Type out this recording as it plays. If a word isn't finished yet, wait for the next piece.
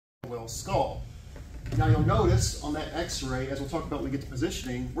whale's skull. Now you'll notice on that x-ray, as we'll talk about when we get to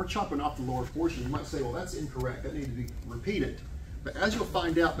positioning, we're chopping off the lower portion. You might say, well, that's incorrect. That needs to be repeated. But as you'll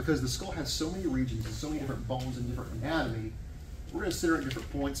find out, because the skull has so many regions and so many different bones and different anatomy, we're going to center at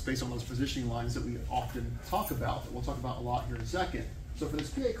different points based on those positioning lines that we often talk about, that we'll talk about a lot here in a second. So for this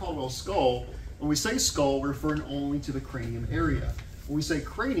P.A. Caldwell skull, when we say skull, we're referring only to the cranium area. When we say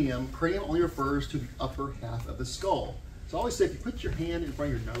cranium, cranium only refers to the upper half of the skull. So I always say if you put your hand in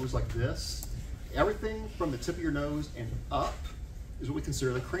front of your nose like this, everything from the tip of your nose and up is what we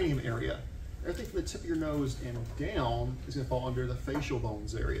consider the cranium area. Everything from the tip of your nose and down is going to fall under the facial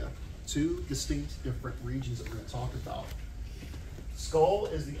bones area. Two distinct different regions that we're going to talk about. Skull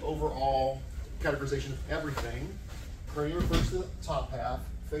is the overall categorization of everything. Cranium refers to the top half.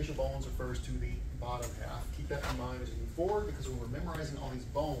 Facial bones refers to the bottom half. Keep that in mind as we move forward, because when we're memorizing all these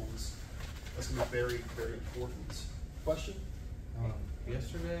bones, that's going to be very, very important. Question?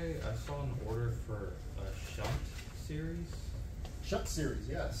 Yesterday, I saw an order for a shunt series. Shunt series,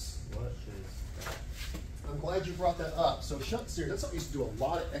 yes. What is that? I'm glad you brought that up. So shunt series, that's something I used to do a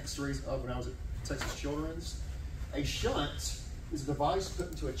lot of x-rays of when I was at Texas Children's. A shunt is a device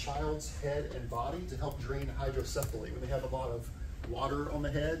put into a child's head and body to help drain hydrocephaly, when they have a lot of water on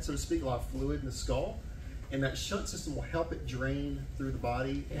the head, so to speak, a lot of fluid in the skull. And that shunt system will help it drain through the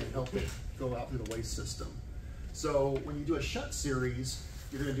body and help it go out through the waste system. So when you do a shunt series,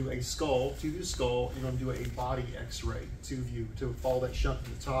 you're going to do a skull, two-view skull, and you're going to do a body x-ray, two-view, to follow that shunt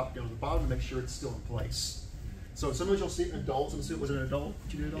from the top down to the bottom to make sure it's still in place. So sometimes you'll see it in adults. Was it an adult?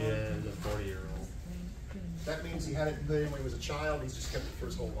 Did you do it on? Yeah, it was a 40-year-old. That means he had it put in when he was a child. He's just kept it for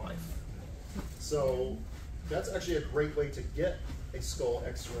his whole life. So that's actually a great way to get a skull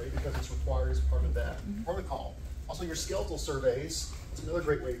x-ray, because it's required as part of that protocol. Also, your skeletal surveys, it's another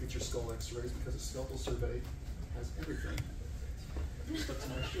great way to get your skull x-rays, because a skeletal survey has everything. Stuck to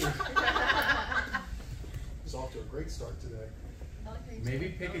my shoe. It's off to a great start today. Maybe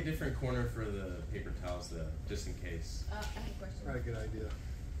pick a different corner for the paper towels, though, just in case. I have a question. All right, good idea.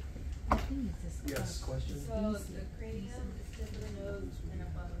 Yes, question? So the cranium is tip of the nose and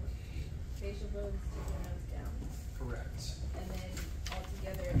above. Facial bones tip of the nose down. Correct. And then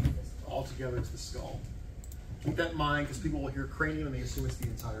altogether it's the skull. Altogether, it's the skull. Keep that in mind, because people will hear cranium and they assume it's the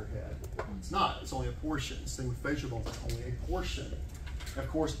entire head. It's not. It's only a portion. Same with facial bones. It's only a portion. And of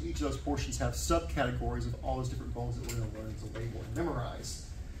course, each of those portions have subcategories of all those different bones that we're going to learn to label and memorize.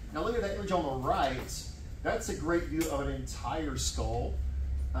 Now look at that image on the right. That's a great view of an entire skull.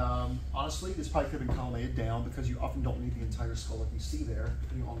 Honestly, this probably could have been collimated down, because you often don't need the entire skull like you see there,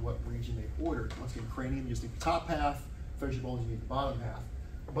 depending on what region they ordered. Once again, cranium, you just need the top half. Facial bones, you need the bottom half.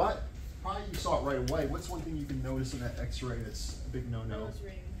 But probably you saw it right away. What's one thing you can notice in that x-ray that's a big no-no? Nose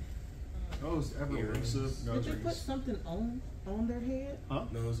ring. Nose, ever elusive nose Did they put rings. something on their head? Huh?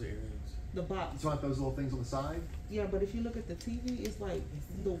 Nose earrings. The You box. want those little things on the side? Yeah, but if you look at the TV, it's like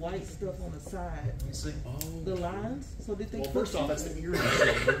the white stuff on the side. You see? Oh. The lines. So did they Well, put first off, that's the ear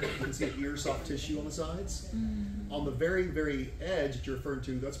tissue. You can see the ear soft tissue on the sides. On the very, very edge that you're referring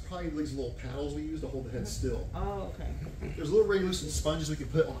to, that's probably these little paddles we use to hold the head still. Oh, okay. There's little radiolucent sponges we can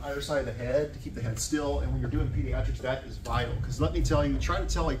put on either side of the head to keep the head still, and when you're doing pediatrics, that is vital. Because let me tell you, try to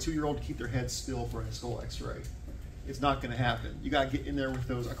tell a 2-year-old to keep their head still for a skull x-ray. It's not going to happen. You got to get in there with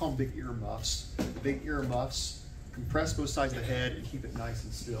those, I call them big ear muffs. Big ear muffs, compress both sides of the head and keep it nice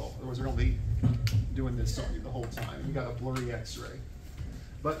and still. Otherwise, they're going to be doing this on you the whole time. You got a blurry x-ray.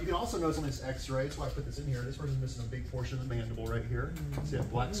 But you can also notice on this x-ray, that's why I put this in here, this person's missing a big portion of the mandible right here. See that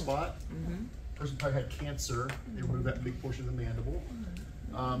black spot? Person probably had cancer. They removed that big portion of the mandible.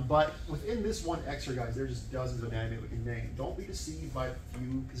 But within this one x-ray, guys, there's just dozens of anatomy that we can name. Don't be deceived by a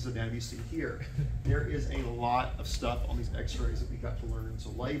few pieces of anatomy you see here. There is a lot of stuff on these x-rays that we got to learn to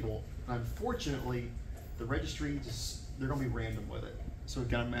label. Unfortunately, the registry they're going to be random with it. So we've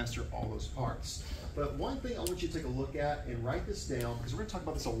got to master all those parts. But one thing I want you to take a look at and write this down, because we're going to talk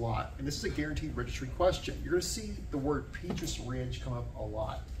about this a lot, and this is a guaranteed registry question. You're going to see the word petrous ridge come up a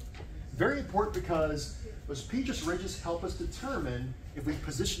lot. Very important, because those petrous ridges help us determine if we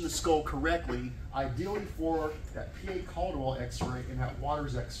position the skull correctly, ideally for that P.A. Caldwell x-ray and that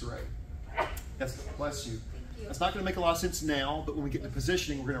Waters x-ray. Bless you. That's not going to make a lot of sense now, but when we get into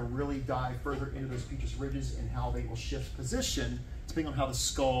positioning, we're going to really dive further into those petrous ridges and how they will shift position depending on how the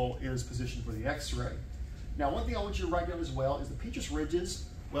skull is positioned for the x-ray. Now, one thing I want you to write down as well is the petrous ridges.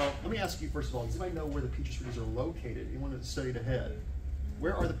 Well, let me ask you first of all, does anybody know where the petrous ridges are located? Anyone that studied ahead?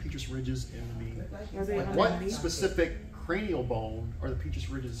 Where are the petrous ridges in the, like what specific cranial bone are the petrous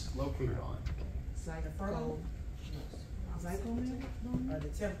ridges located on? Zygo. Zygo. The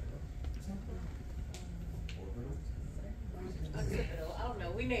temple. occipital. I don't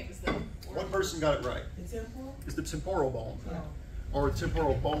know. We named stuff. One person got it right. The temporal? It's the temporal bone. Yeah. Or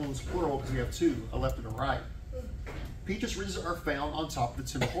temporal bones, plural, because we have two, a left and a right. Petrous ridges are found on top of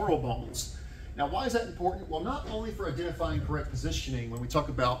the temporal bones. Now, why is that important? Well, not only for identifying correct positioning when we talk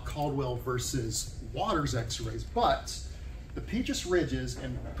about Caldwell versus Waters x-rays, but the Petrous ridges,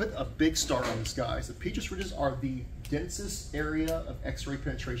 and put a big star on this, guys, the Petrous ridges are the densest area of x-ray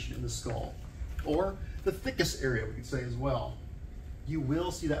penetration in the skull, or the thickest area, we could say as well. You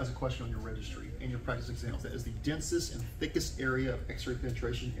will see that as a question on your registry and your practice exams. That is the densest and thickest area of x-ray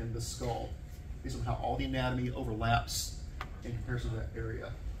penetration in the skull, based on how all the anatomy overlaps in comparison to that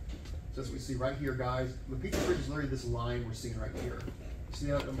area. So as we see right here, guys, the Petrous ridge is literally this line we're seeing right here. You see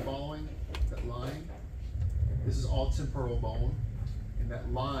that I'm following? That line? This is all temporal bone, and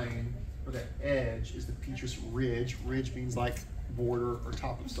that line, or that edge, is the Petrous ridge. Ridge means like border or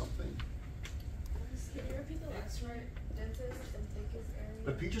top of something. Can you repeat the last part? Densest and thickest area?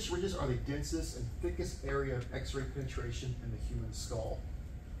 The Petrous ridges are the densest and thickest area of x-ray penetration in the human skull.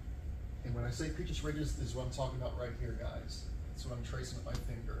 And when I say Petrous ridges, this is what I'm talking about right here, guys. That's what I'm tracing with my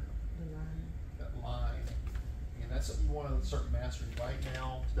finger. The line. That line. And that's something you want to start mastering right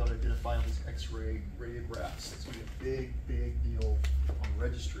now to be able to identify on these x-ray radiographs. It's going to be a big, big deal on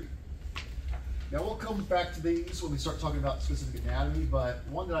registry. Now we'll come back to these when we start talking about specific anatomy, but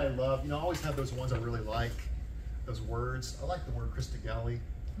one that I love, I always have those ones I really like, those words. I like the word Christagalli.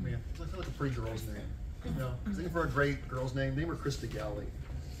 I mean, I feel like a pretty girl's name. Looking for a great girl's name her Christagalli.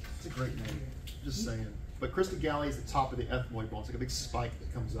 It's a great name, just saying. But Christagalli is the top of the ethmoid bone. It's like a big spike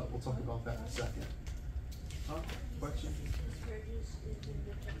that comes up. We'll talk about that in a second. Huh? Question?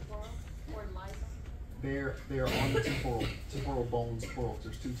 They are on the temporal bones, plural.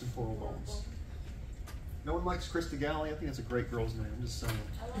 There's two temporal bones. No one likes Christagalli. I think that's a great girl's name. I'm just saying.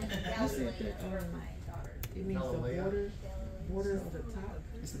 I like Galilee for my daughter. It means the border of the top.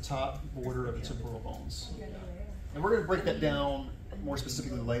 It's the top border of the temporal bones. And we're going to break that down more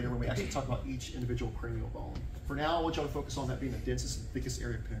specifically later when we actually talk about each individual cranial bone. For now, I want y'all to focus on that being the densest and thickest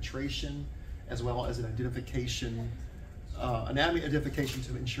area of penetration, as well as an identification, anatomy identification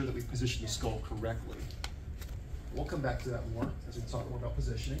to ensure that we position the skull correctly. We'll come back to that more as we talk more about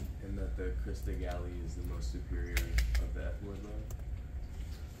positioning. And that the Christagalli is the most superior of the ethmoid bone?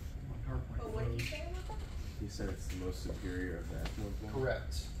 But what did you say about that? He said it's the most superior of the ethmoid bone?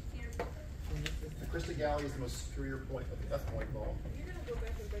 Correct. The Christagalli is the most superior point of the ethmoid bone. You're going to go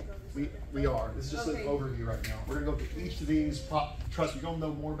back and break all this. We are. This is just an overview right now. We're going to go through each of these. Trust me, you're going to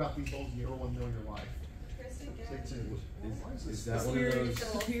know more about these bones than you ever want to know in your life. Stay tuned. Is that one of those?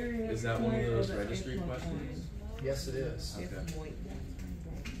 Is that one of those registry questions? Yes, it is. Okay.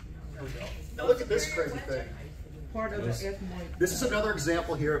 There we go. Now look at this crazy thing. Part of the ethmoid. This is another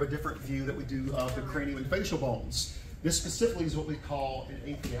example here of a different view that we do of the cranial and facial bones. This specifically is what we call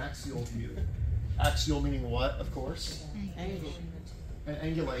an apiaxial view. Axial meaning what, of course? Angle. An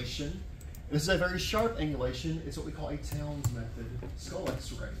angulation. This is a very sharp angulation. It's what we call a Townes method skull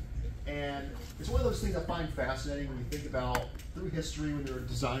x-ray. And it's one of those things I find fascinating when you think about through history when they were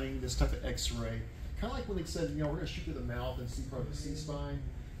designing this type of x-ray. Kind of like when they said, we're going to shoot through the mouth and see part of the C-spine.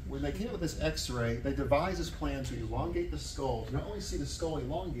 When they came up with this x-ray, they devised this plan to elongate the skull, to not only see the skull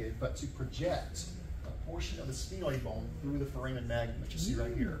elongated, but to project a portion of the sphenoid bone through the foramen magnum that you see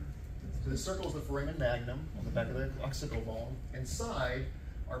right here. So the circle is the foramen magnum on the back of the occipital bone. Inside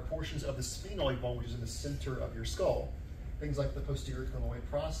are portions of the sphenoid bone, which is in the center of your skull. Things like the posterior clinoid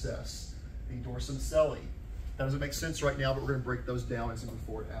process, the dorsum celli. That doesn't make sense right now, but we're going to break those down as we move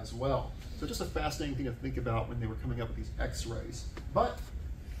forward as well. So just a fascinating thing to think about when they were coming up with these x-rays. But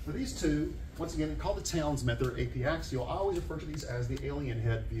for these two, once again, called the Townes method or apiaxial, I always refer to these as the alien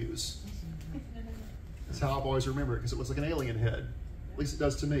head views. That's how I've always remembered it, because it looks like an alien head. At least it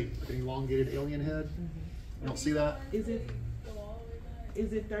does to me, like an elongated alien head. You don't see that? Is it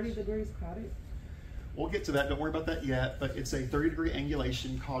 30 degrees caudate? We'll get to that. Don't worry about that yet. But it's a 30-degree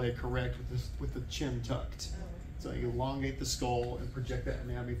angulation caudate, correct, with the chin tucked. So you elongate the skull and project that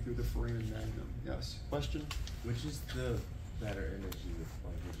anatomy through the foramen magnum. Yes. Question? Which is the better image you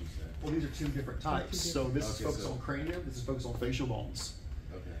would you say? Well, these are two different types. So this is focused on cranium. This is focused on facial bones.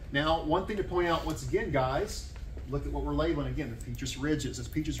 Okay. Now, one thing to point out once again, guys, look at what we're labeling again, the Petrous ridges. Those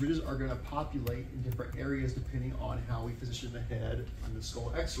Petrous ridges are going to populate in different areas depending on how we position the head on the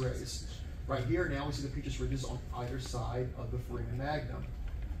skull x-rays. Right here, now we see the Petrous ridges on either side of the foramen magnum.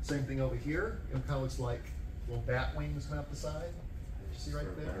 Same thing over here. It kind of looks like little bat wings coming up the side. You see right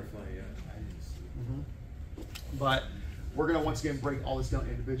there? Butterfly, yeah. But we're going to once again break all this down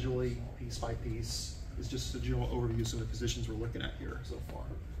individually, piece by piece. It's just a general overview of some of the positions we're looking at here so far.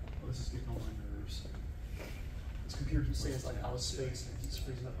 Oh, this is getting on my nerves. This computer keeps saying it's like out of space and it keeps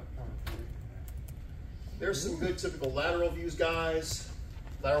freezing up my power. There's some good typical lateral views, guys.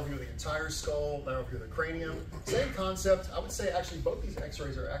 Lateral view of the entire skull, lateral view of the cranium. Same concept. I would say actually both these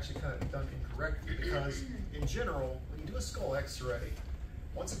x-rays are actually kind of done incorrectly because in general, when you do a skull x-ray,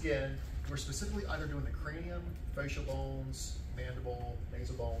 once again, we're specifically either doing the cranium, facial bones, mandible,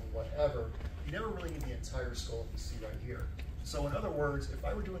 nasal bone, whatever. You never really need the entire skull you see right here. So in other words, if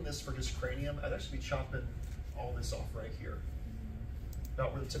I were doing this for just cranium, I'd actually be chopping all this off right here.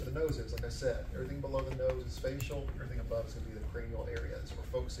 About where the tip of the nose is, like I said. Everything below the nose is facial, everything above is going to be the cranial area that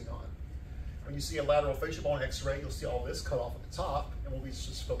we're focusing on. When you see a lateral facial bone x-ray, you'll see all this cut off at the top, and we'll be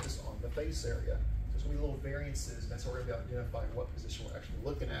just focused on the face area. There's going to be little variances, and that's how we're going to be identifying what position we're actually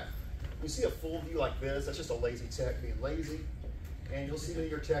looking at. When you see a full view like this, that's just a lazy tech being lazy. And you'll see many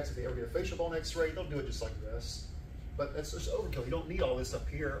of your techs, if they ever get a facial bone x-ray, they'll do it just like this. But that's just overkill. You don't need all this up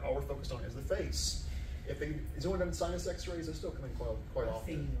here. All we're focused on is the face. Is anyone done sinus x-rays? They still come in quite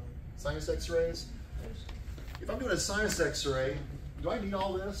often. Sinus x-rays? If I'm doing a sinus x-ray, do I need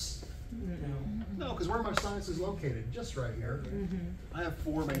all this? No, because where are my sinuses located? Just right here. I have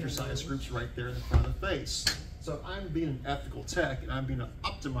 4 major sinus groups right there in the front of the face. So if I'm being an ethical tech and I'm being an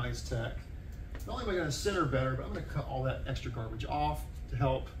optimized tech, not only am I going to center better, but I'm going to cut all that extra garbage off to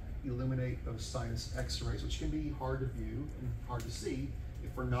help illuminate those sinus x-rays, which can be hard to view and hard to see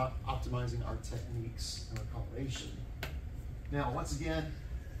if we're not optimizing our techniques and our combination. Now, once again,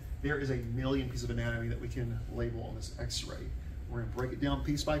 there is a million pieces of anatomy that we can label on this x-ray. We're going to break it down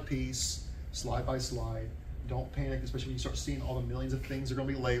piece by piece, slide by slide. Don't panic, especially when you start seeing all the millions of things that are going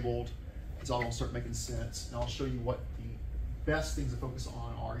to be labeled. It's all going to start making sense. And I'll show you what the best things to focus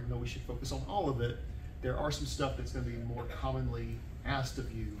on are, even though we should focus on all of it. There are some stuff that's going to be more commonly asked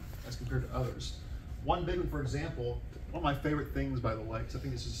of you as compared to others. One big one, for example, one of my favorite things, by the way, because I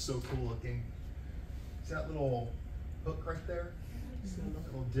think this is so cool looking. See that little hook right there? That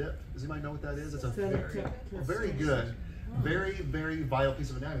little dip. Does anybody know what that is? It's a very good, very vital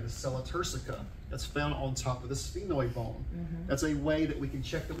piece of anatomy, the sella turcica. That's found on top of the sphenoid bone. That's a way that we can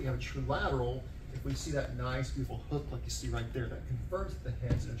check that we have a true lateral if we see that nice, beautiful hook like you see right there. That confirms that the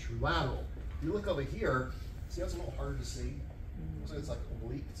head's in a true lateral. If you look over here, see how it's a little harder to see? Looks like it's like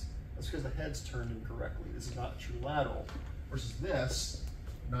oblique. That's because the head's turned incorrectly. This is not a true lateral. Versus this,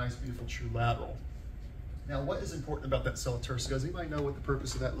 nice, beautiful true lateral. Now, what is important about that sella turcica? Does anybody know what the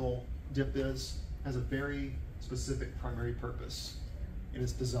purpose of that little dip is? It has a very specific primary purpose in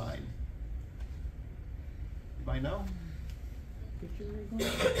its design. Anybody know?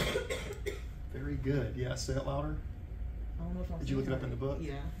 Very good. Yeah, say it louder. I don't know if I'm Did you look it up in the book?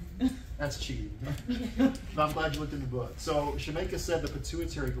 Yeah. That's cheating. But I'm glad you looked in the book. So Shameka said the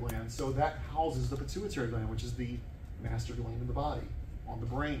pituitary gland. So that houses the pituitary gland, which is the master gland in the body, on the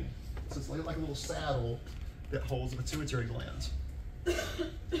brain. So it's like a little saddle that holds the pituitary gland.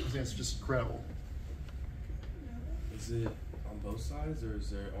 It's just incredible. Is it on both sides, or is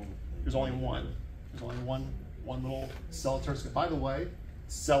there only? There's only one. There's only one little sella turcica. By the way,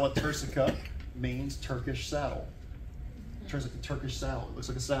 sella turcica means Turkish saddle. Turns like a Turkish saddle. It looks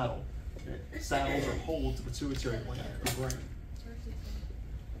like a saddle. It saddles or holds the pituitary gland, the brain.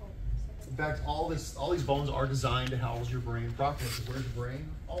 In fact, all these bones are designed to house your brain properly. So where's your brain?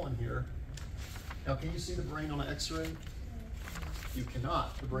 All in here. Now, can you see the brain on an X-ray? You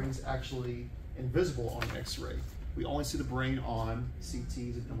cannot. The brain is actually invisible on an X-ray. We only see the brain on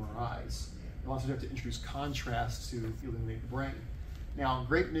CTs and MRIs. You also have to introduce contrast to illuminate the brain. Now,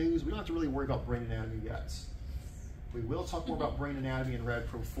 great news, we don't have to really worry about brain anatomy yet. We will talk more about brain anatomy in Rad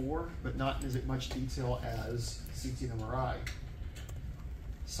Pro 4, but not in as much detail as CT and MRI.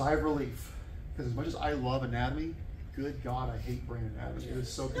 Sigh of relief, because as much as I love anatomy, good God, I hate brain anatomy. It is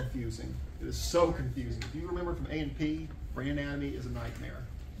so confusing. It is so confusing. If you remember from A&P, brain anatomy is a nightmare.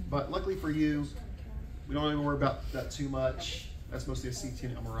 But luckily for you, we don't even worry about that too much. That's mostly a CT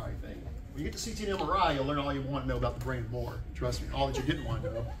and MRI thing. When you get to CT and MRI, you'll learn all you want to know about the brain more. Trust me, all that you didn't want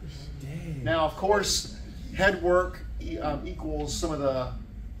to know. Dang. Now, of course, head work equals some of the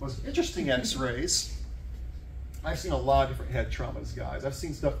most interesting x-rays. I've seen a lot of different head traumas, guys. I've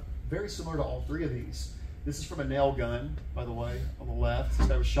seen stuff very similar to all 3 of these. This is from a nail gun, by the way, on the left. This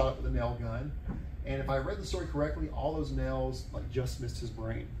guy was shot up with a nail gun. And if I read the story correctly, all those nails just missed his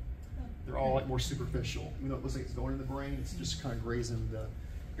brain. They're all more superficial. Even though it looks like it's going in the brain, it's just kind of grazing the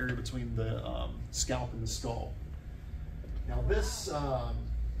area between the scalp and the skull. Now this,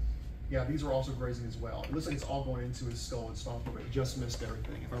 yeah, these are also grazing as well. It looks like it's all going into his skull and spinal cord, but it just missed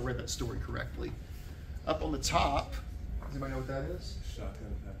everything, if I read that story correctly. Up on the top, does anybody know what that is?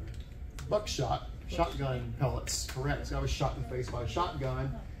 Shotgun pepper. Buckshot. Shotgun pellets, correct. This guy was shot in the face by a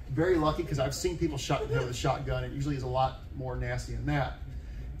shotgun. very lucky because I've seen people shot in the head with a shotgun. It usually is a lot more nasty than that.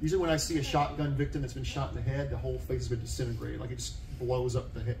 Usually when I see a shotgun victim that's been shot in the head, the whole face has been disintegrated. Like it just blows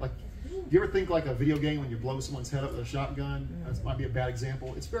up the head. Like, do you ever think like a video game when you blow someone's head up with a shotgun? That might be a bad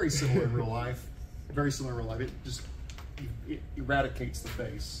example. It's very similar in real life. Very similar in real life. It just it eradicates the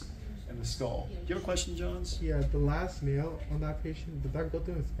face and the skull. Do you have a question, Johns? Yeah, the last nail on that patient, did that go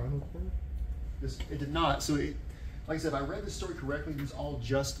through his spinal cord? It did not. So, like I said, if I read the story correctly, these all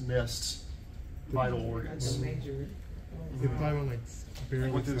just missed vital organs. It probably went like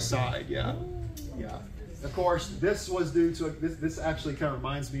barely Went to the side, yeah. Yeah. Of course, this was due to, this actually kind of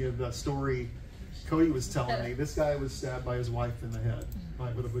reminds me of the story Cody was telling me. This guy was stabbed by his wife in the head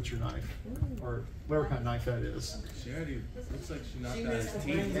with a butcher knife, or whatever kind of knife that is. She already, looks like she knocked out his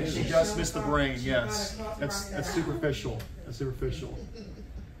teeth. She just missed the brain, yes. That's superficial. That's superficial.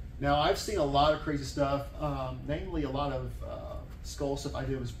 Now, I've seen a lot of crazy stuff, namely a lot of skull stuff I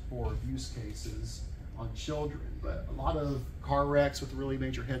did was for abuse cases on children, but a lot of car wrecks with really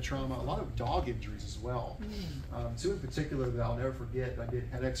major head trauma, a lot of dog injuries as well. Two in particular that I'll never forget that I did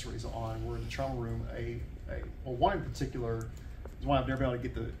head x-rays on were in the trauma room. Well, one in particular is one I've never been able to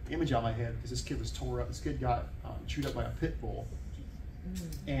get the image out of my head because this kid was tore up. This kid got chewed up by a pit bull.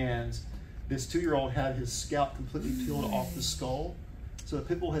 And this 2-year-old had his scalp completely peeled off the skull. So the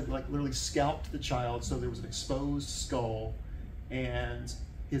pit bull had like literally scalped the child, so there was an exposed skull, and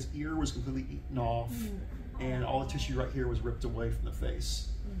his ear was completely eaten off, and all the tissue right here was ripped away from the face.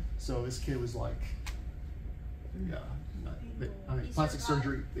 So this kid was like, yeah, I mean, plastic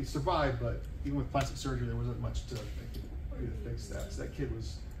surgery, they survived, but even with plastic surgery, there wasn't much to do to fix that. So that kid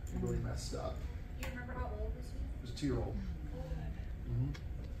was really messed up. Do you remember how old was he? He was a 2-year-old.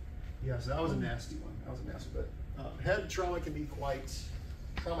 Yeah, so that was a nasty one. That was a nasty one. But head trauma can be quite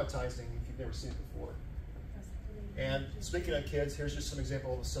traumatizing if you've never seen it before. And speaking of kids, here's just some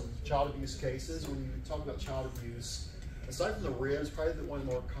example of some child abuse cases. When you talk about child abuse, aside from the ribs, probably one of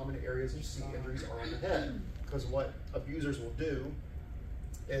the more common areas you see injuries are on the head. Because what abusers will do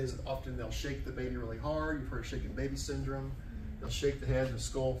is often they'll shake the baby really hard. You've heard of shaking baby syndrome. They'll shake the head and the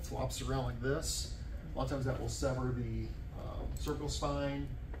skull flops around like this. A lot of times that will sever the cervical spine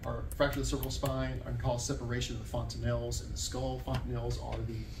or fracture the cervical spine and cause separation of the fontanelles in the skull. Fontanelles are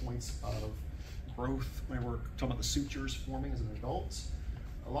the points of growth when we're talking about the sutures forming as an adult.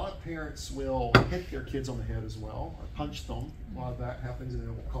 A lot of parents will hit their kids on the head as well, or punch them. A lot of that happens and it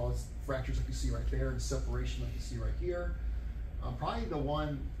will cause fractures like you see right there and separation like you see right here. Probably the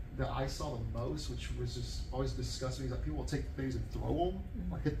one that I saw the most, which was just always disgusting, is that people will take babies and throw them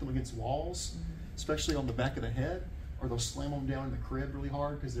or hit them against walls, especially on the back of the head, or they'll slam them down in the crib really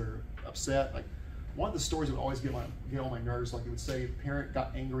hard because they're upset. Like one of the stories that would always get on my nerves, like it would say the parent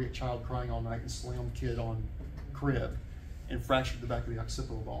got angry at child crying all night and slammed kid on crib and fractured the back of the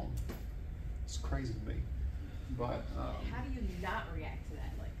occipital bone. It's crazy to me. But how do you not react to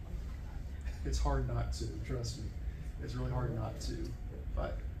that? Like, oh my God. It's hard not to, trust me. It's really hard not to.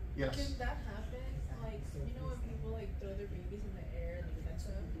 But yes. Can that happen? Like, you know when people like throw their babies in the air and they catch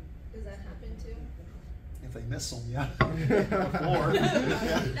them? Does that happen too? If they miss them, yeah. Before. You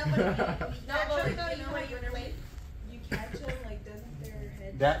catch them, like, doesn't their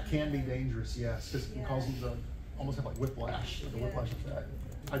head... That can be dangerous, yes, because it can cause them to almost have like whiplash, like a whiplash effect.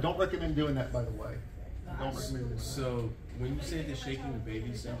 I don't recommend doing that, by the way. I don't recommend doing that. So when you say the shaking the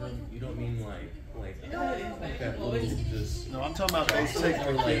baby syndrome, you don't mean like that little just. No, I'm talking about they take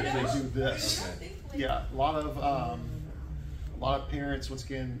their leg, they do this. Yeah, a lot of parents, once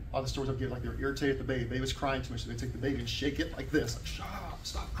again, a lot of stories I've given, like they're irritated at the baby. The baby was crying too much, so they take the baby and shake it like this, like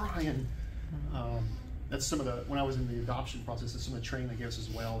stop crying. That's some of the, when I was in the adoption process, that's some of the training they gave us as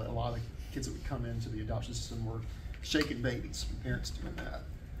well, that a lot of the kids that would come into the adoption system were shaking babies, from parents doing that.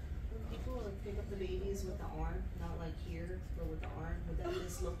 People like pick up the babies with the arm, not like here, but with the arm, would that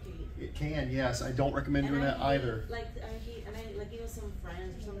dislocate? It can, yes. I don't recommend doing that either. Like like some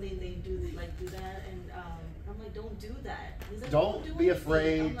friends or something, they do that, and I'm like, don't do that. Like, don't be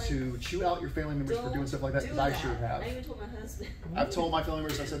afraid to chew out your family members for doing stuff like that, because I sure have. I even told my husband. I've told my family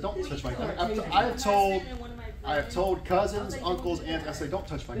members, I said, don't touch my kid. I have told cousins, uncles, aunts, I say, don't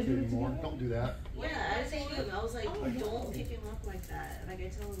touch my kid anymore. Don't do that. Yeah, I told him. I was like, don't pick him up like that. Like I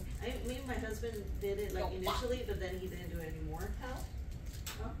told him. Me and my husband did it like initially, but then he didn't do it anymore. How?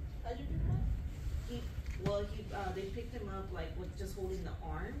 Huh? How'd you do that? They picked him up like with just holding the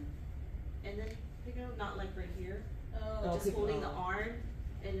arm, and then pick him up not like right here, just holding the arm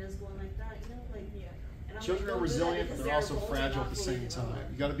and just going like that, you know, like yeah. Children are resilient, but they're also fragile at the same time.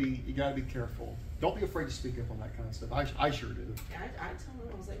 You gotta be careful. Don't be afraid to speak up on that kind of stuff. I sure do. Yeah, I told him,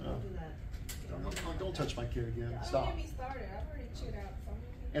 I was like, don't do that. Don't touch my kid again. Don't Stop. get me started. I've already chewed out so many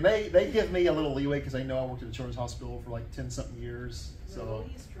And they give me a little leeway because they know I worked at the Children's Hospital for like 10-something years. So, No,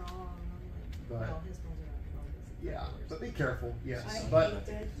 he's strong. I'm like, but well, his bones are not strong. yeah, but be careful. Yes, but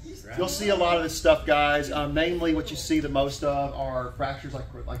you'll see a lot of this stuff, guys. Namely, what you see the most of are fractures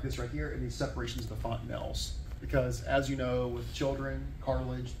like this right here, and these separations of the fontanelles. Because as you know, with children,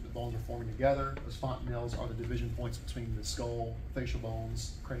 cartilage, the bones are forming together. Those fontanelles are the division points between the skull, facial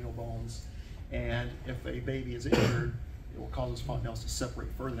bones, cranial bones. And if a baby is injured, it will cause those fontanelles to separate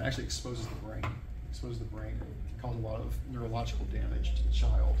further and actually exposes the brain. It can cause a lot of neurological damage to the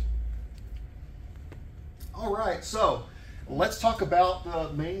child. All right, so let's talk about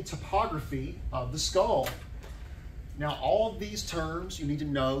the main topography of the skull. Now, all of these terms you need to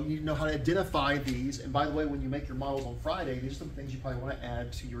know. You need to know how to identify these. And by the way, when you make your models on Friday, these are some things you probably want to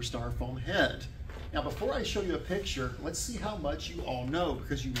add to your styrofoam head. Now, before I show you a picture, let's see how much you all know,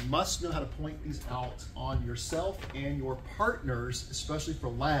 because you must know how to point these out on yourself and your partners, especially for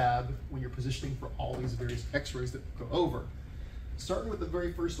lab, when you're positioning for all these various x-rays that go over. Starting with the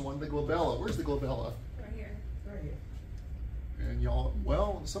very first one, the glabella. Where's the glabella? Right here. Right here. And y'all,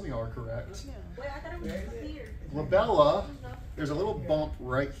 well, some of y'all are correct. Wait, I thought it was up here. Glabella, there's a little bump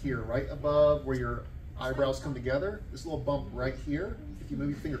right here, right above where your eyebrows come together. This little bump right here. If you move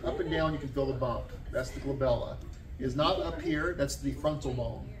your finger up and down, you can feel the bump. That's the glabella. It is not up here, that's the frontal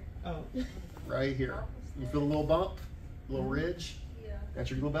bone. Oh. Right here. You feel a little bump, a little ridge? Yeah. That's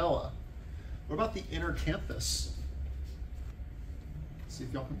your glabella. What about the inner campus? See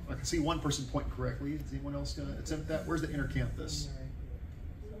if y'all can, I can see one person pointing correctly. Is anyone else gonna attempt that? Where's the inner campus?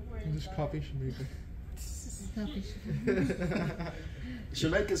 Just copy Shamika.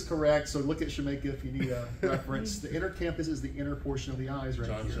 Shamika is correct, so look at Shamika if you need a reference. The inner campus is the inner portion of the eyes right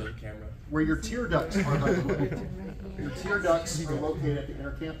John, show here. the camera. Where your tear ducts are located. Your tear ducts are located at the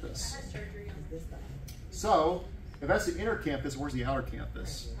inner campus. So, if that's the inner campus, where's the outer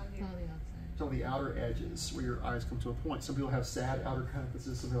campus? So the outer edges, where your eyes come to a point. Some people have sad outer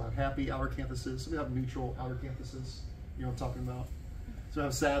campuses, some people have happy outer campuses, some people have neutral outer campuses. You know what I'm talking about? So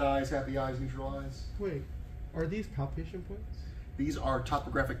have sad eyes, happy eyes, neutral eyes. Wait, are these palpation points? These are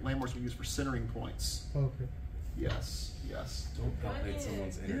topographic landmarks we use for centering points. Okay. Yes, yes. Don't palpate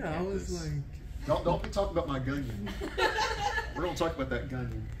someone's inner Yeah, I was campus. like, Don't be talking about my gunyon. We're gonna talk about that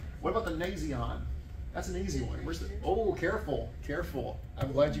gunyon. What about the nasion? That's an easy one. Where's the? Oh, careful, careful.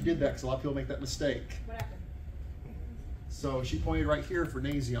 I'm glad you did that because a lot of people make that mistake. What happened? So she pointed right here for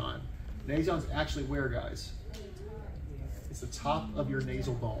nasion. Nasion's actually where, guys? It's the top of your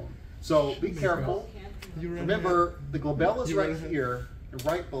nasal bone. So be careful. you Remember, the glabella is You right read ahead. here, and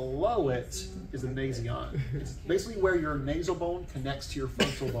right below it is the nasion. It's basically where your nasal bone connects to your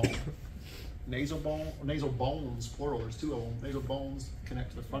frontal bone. Nasal bone, or nasal bones, plural, there's two of them. Nasal bones connect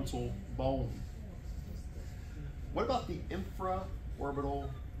to the frontal bone. What about the infraorbital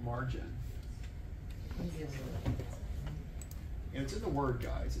margin? And it's in the word,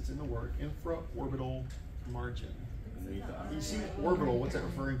 guys. It's in the word, infraorbital margin. Underneath the eye. You see orbital, what's that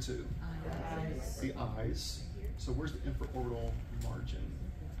referring to? The eyes. So where's the infraorbital margin?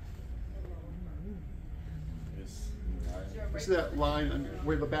 Yes. You see that line under,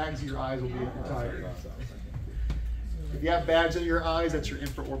 where the bags of your eyes will be if you're tired. If you have bags under your eyes, that's your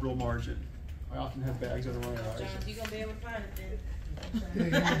infraorbital margin. I often have bags under my eyes. You gonna be able to find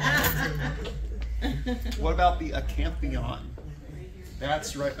it then. What about the acanthion?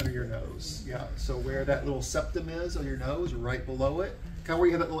 That's right under your nose. Yeah, so where that little septum is on your nose, right below it, kind of where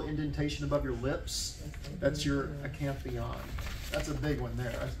you have that little indentation above your lips, that's your acanthion. That's a big one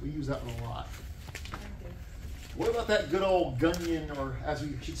there. We use that one a lot. What about that good old gunion, or as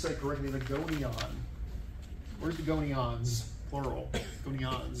we should say correctly, the gonion? Where's the gonions? Plural.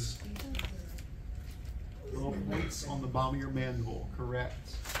 Gonions. Little points on the bottom of your mandible.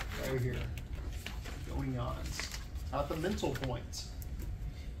 Correct. Right here. Gonions. Not the mental point.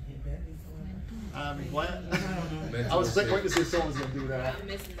 I'm glad. I was waiting to see if someone's going to do that. I'm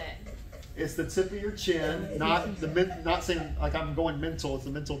missing that. It's the tip of your chin, not saying like I'm going mental. It's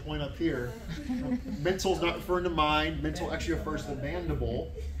the mental point up here. Mental is not referring to mind. Mental actually refers to the mandible.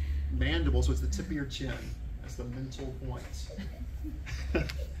 Mandible, so it's the tip of your chin. That's the mental point.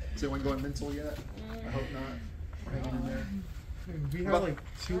 Is anyone going mental yet? I hope not. We're hanging in there. we have like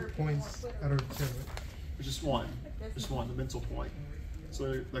 2 points out of 10. There's just one. Just one, the mental point.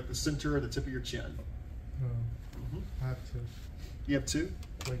 So like the center of the tip of your chin. I have 2. You have two?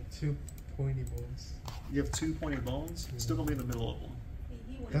 Like 2 pointy bones. You have 2 pointed bones? It's still gonna be in the middle of them.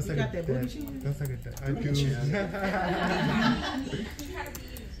 That's You like got a that booty dead. chin? That's like a dead. I Booty do.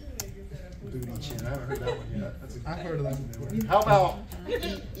 Booty chin. I haven't heard that one yet. That's a I've heard of that before. How about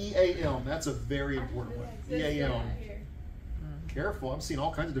EAM? That's a very important one. EAM. Careful, I'm seeing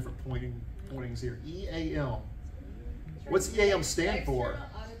all kinds of different pointings here. EAM. What's EAM stand for?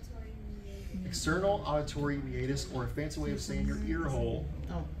 External auditory meatus, or a fancy way of saying your ear hole.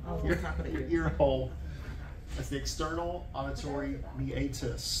 Oh, on top of the ear. Your ear hole. That's the external auditory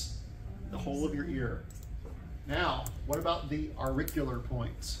meatus, the hole of your ear. Now, what about the auricular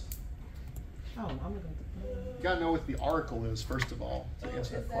points? Oh, I'm looking at You gotta know what the auricle is, first of all, to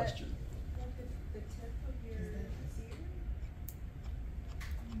answer that question.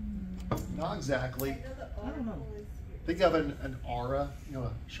 Not exactly. I don't know. Think of an aura, you know,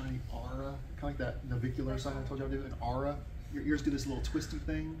 a shiny aura, kind of like that navicular sign I told you how to do, an aura. Your ears do this little twisty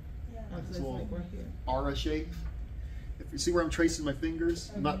thing, Oh, this so little it's like right here. aura shape. If you see where I'm tracing my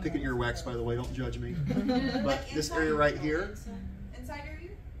fingers, I'm not picking earwax, by the way, don't judge me. But this area right here, Inside your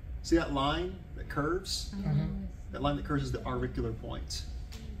ear? see that line that curves? That line that curves is the auricular point,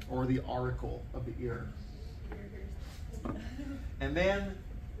 or the auricle of the ear. And then,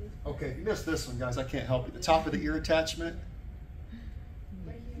 okay, if you missed this one, guys, I can't help you. The top of the ear attachment,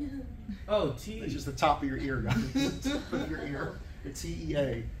 Oh, T. it's just the top of your ear, guys. Top of your ear, the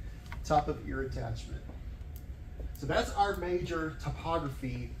TEA, top of ear attachment. So that's our major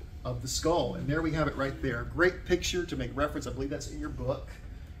topography of the skull, and there we have it right there. Great picture to make reference. I believe that's in your book.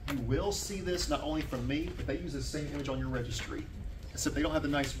 You will see this not only from me, but they use the same image on your registry. Except they don't have the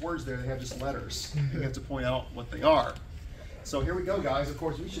nice words there, they have just letters. You have to point out what they are. So here we go, guys. Of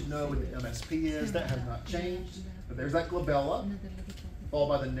course, we should know what the MSP is. That has not changed. But there's that glabella, followed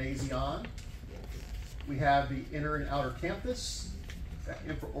by the nasion. We have the inner and outer canthus, that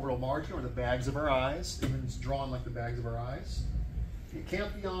infraorbital margin, or the bags of our eyes. Even it's drawn like the bags of our eyes. The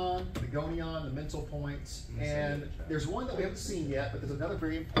acanthion, the gonion, the mental points, and there's one that we haven't seen yet, but there's another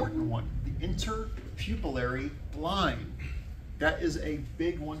very important one, the interpupillary line. That is a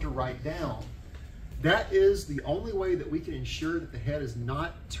big one to write down. That is the only way that we can ensure that the head is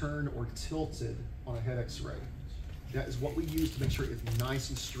not turned or tilted on a head x-ray. That is what we use to make sure it's nice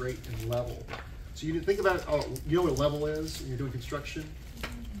and straight and level. So you need to think about, you know what a level is when you're doing construction?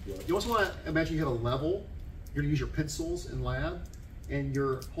 You also want to imagine you have a level. You're going to use your pencils in lab, and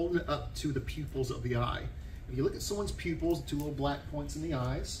you're holding it up to the pupils of the eye. If you look at someone's pupils, the two little black points in the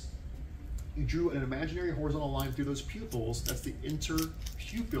eyes, you drew an imaginary horizontal line through those pupils. That's the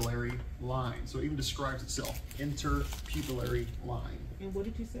interpupillary line. So it even describes itself, interpupillary line. And what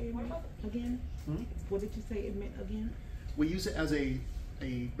did you say it meant again? What did you say it meant again? We use it as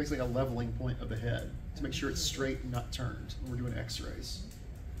basically a leveling point of the head to make sure it's straight and not turned when we're doing x-rays.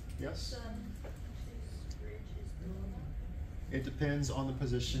 Yes? It depends on the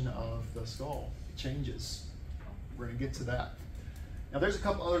position of the skull. It changes. We're going to get to that. Now there's a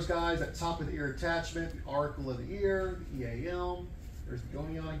couple others, guys. At top of the ear attachment, the auricle of the ear, the EAM. There's the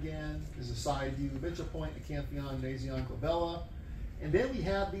gonion again. There's a side view, ventral point, acanthion, nasion, glabella. And then we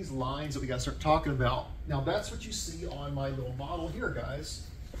have these lines that we got to start talking about. Now that's what you see on my little model here, guys.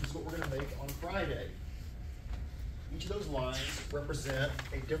 This is what we're going to make on Friday. Each of those lines represent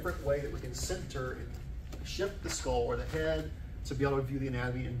a different way that we can center and shift the skull or the head to be able to view the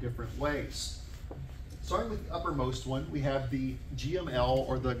anatomy in different ways. Starting with the uppermost one, we have the GML,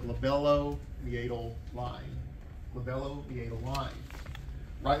 or the glabello-meatal line. Glabello-meatal line.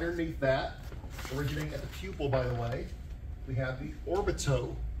 Right underneath that, originating at the pupil, by the way, we have the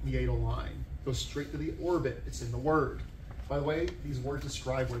orbito-meatal line. Goes straight to the orbit. It's in the word. By the way, these words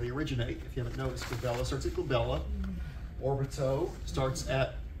describe where they originate. If you haven't noticed, glabella starts at glabella. Orbito starts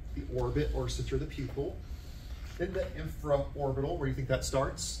at the orbit or center of the pupil. Then the infraorbital, where do you think that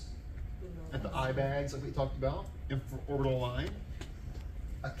starts? At the eye bags, like we talked about. Infraorbital line.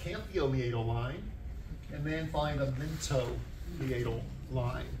 Acanthomeatal line. And then finally the mentomeatal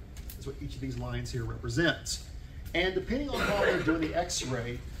line. That's what each of these lines here represents. And depending on how we're doing the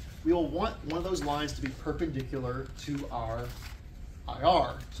x-ray, we will want one of those lines to be perpendicular to our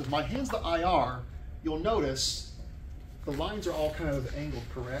IR. So if my hand's the IR, you'll notice the lines are all kind of angled,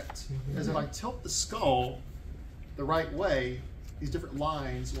 correct? As if I tilt the skull the right way, these different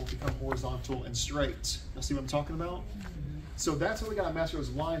lines will become horizontal and straight. You'll see what I'm talking about? So that's why we got to master those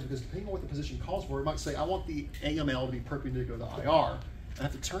lines, because depending on what the position calls for, it might say, I want the AML to be perpendicular to the IR. I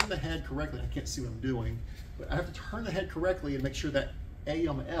have to turn the head correctly. I can't see what I'm doing, but I have to turn the head correctly and make sure that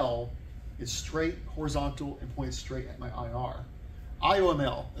AML is straight, horizontal, and pointed straight at my IR.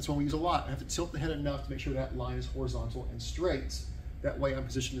 IOML, that's one we use a lot. I have to tilt the head enough to make sure that line is horizontal and straight. That way I'm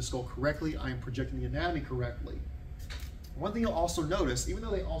positioning the skull correctly, I am projecting the anatomy correctly. One thing you'll also notice, even though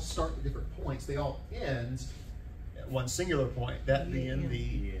they all start at different points, they all end at one singular point, that being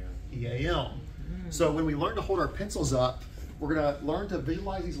the EAM. So when we learn to hold our pencils up, We're gonna learn to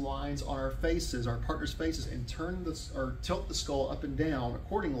visualize these lines on our faces, our partner's faces, and tilt the skull up and down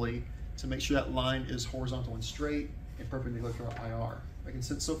accordingly to make sure that line is horizontal and straight and perpendicular to our IR. Making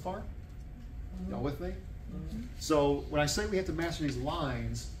sense so far? Y'all with me? So when I say we have to master these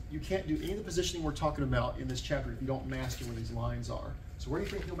lines, you can't do any of the positioning we're talking about in this chapter if you don't master where these lines are. So where do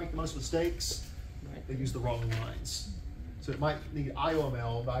you think you'll make the most mistakes? They use the wrong lines. So it might need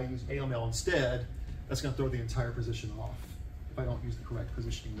IOML, but I use AML instead. That's gonna throw the entire position off if I don't use the correct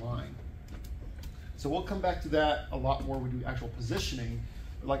positioning line. So we'll come back to that a lot more when we do actual positioning.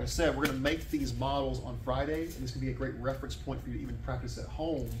 But like I said, we're gonna make these models on Friday, and this can be a great reference point for you to even practice at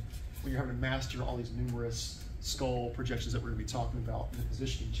home when you're having to master all these numerous skull projections that we're gonna be talking about in the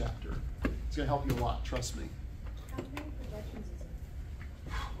positioning chapter. It's gonna help you a lot, trust me. How many projections is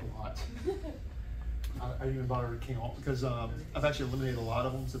A lot. I didn't even bother to count because I've actually eliminated a lot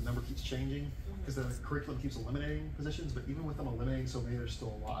of them, so the number keeps changing because the curriculum keeps eliminating positions, but even with them eliminating so many, there's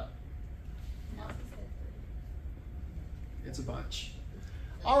still a lot. Mouse said 30. It's a bunch.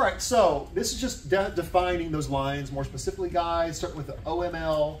 All right, so this is just defining those lines more specifically, guys, starting with the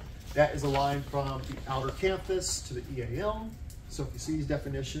OML. That is a line from the outer canthus to the EAM. So if you see these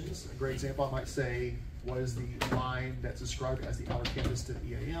definitions, a great example, I might say, what is the line that's described as the outer canthus to the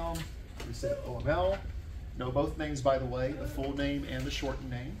EAM? We said OML. Know both names, by the way, the full name and the shortened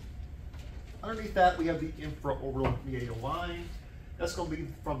name. Underneath that, we have the infraorbital meatal line. That's going to be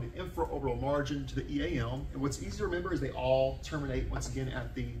from the infraorbital margin to the EAM. And what's easy to remember is they all terminate, once again,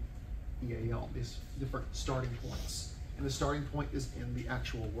 at the EAM, these different starting points. And the starting point is in the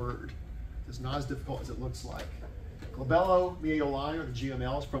actual word. It's not as difficult as it looks like. Glabello-medial line, or the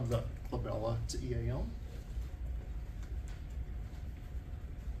GML, is from the glabella to EAM.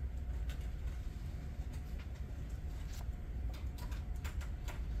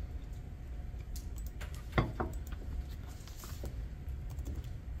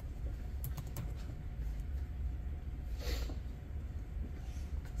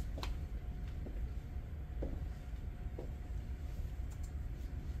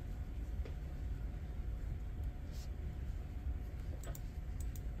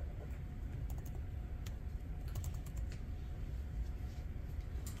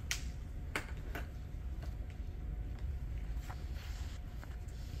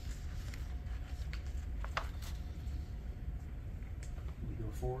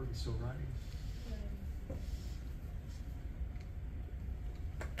 Forward and still writing.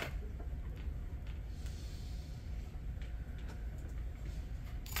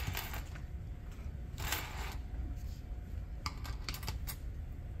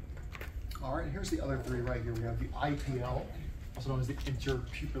 All right, here's the other three right here. We have the IPL, also known as the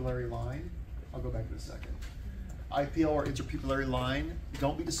interpupillary line. I'll go back in a second. IPL, or interpupillary line.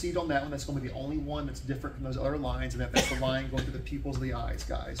 Don't be deceived on that one. That's going to be the only one that's different from those other lines, and that's the line going through the pupils of the eyes,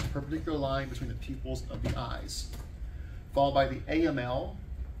 guys. A perpendicular line between the pupils of the eyes. Followed by the AML,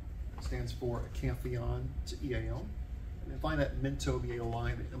 stands for Acanthion to EAM. And then find that mentomeatal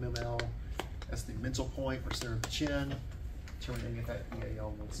line, the MML, that's the mental point or center of the chin, terminating at that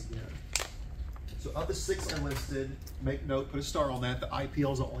EAL once again. So of the 6 I listed, make note, put a star on that. The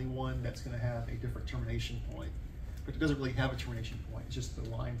IPL is the only one that's going to have a different termination point. But it doesn't really have a termination point. It's just the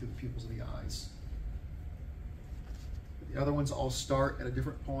line through the pupils of the eyes. The other ones all start at a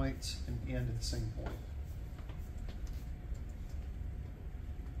different point and end at the same point.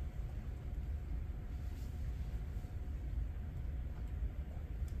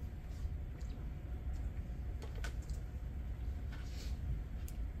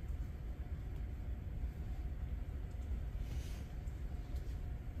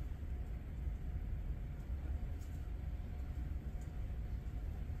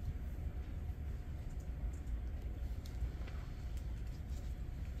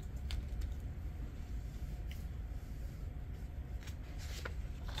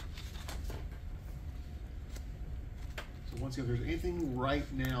 Once again, if there's anything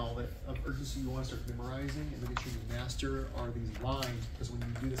right now that of urgency you want to start memorizing and making sure you master are these lines, because when you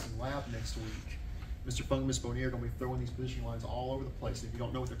do this in lab next week, Mr. Fung and Ms. Bonnier are going to be throwing these positioning lines all over the place. And if you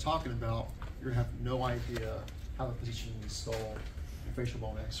don't know what they're talking about, you're going to have no idea how to position the skull and facial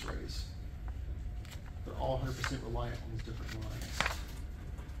bone x-rays. They're all 100% reliant on these different lines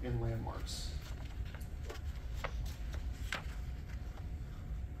and landmarks.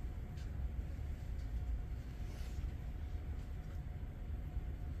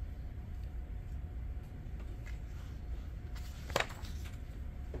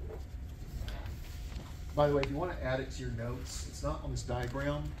 By the way, if you want to add it to your notes, it's not on this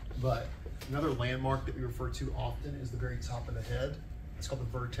diagram, but another landmark that we refer to often is the very top of the head. It's called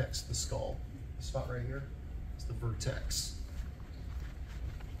the vertex of the skull. This spot right here is the vertex.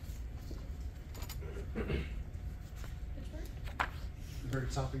 The very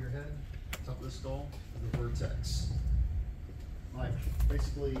top of your head, top of the skull, is the vertex. Like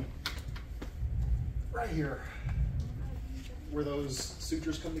basically right here, where those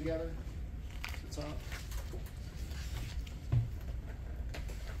sutures come together, the top.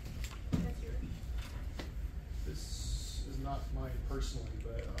 This is not mine personally,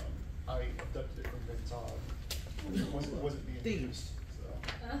 but I abducted it from Ben Todd. It wasn't being used.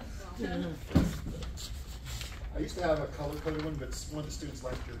 So. I used to have a color-coded one, but one of the students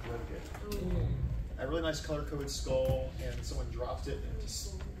last year broke it. A really nice color-coded skull, and someone dropped it, and it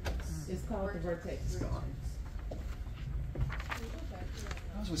just It's called the vertex. it's gone.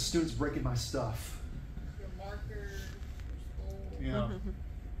 I was with students breaking my stuff. Your marker, your Yeah.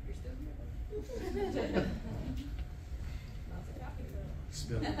 You're still here. Lots of coffee though.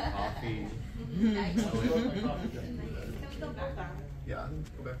 Spilling coffee. Yeah,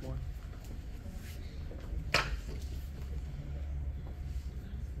 go back more.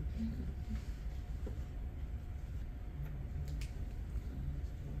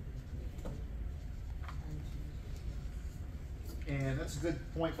 And that's a good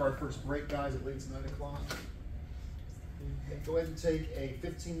point for our first break, guys. It leads 9 o'clock. Go ahead and take a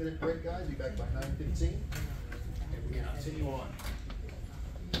 15-minute break, guys. Be back by 9:15. And we can continue on.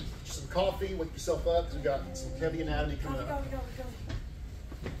 Some coffee, wake yourself up, because we've got some heavy anatomy coming up.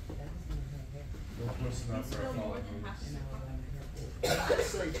 What's enough for a follow-up? Let's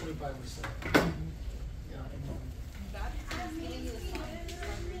say 25%. Yeah.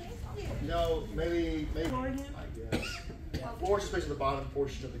 No, maybe, I guess. Or just basically the bottom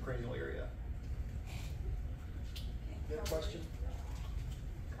portion of the cranial area. You have a question?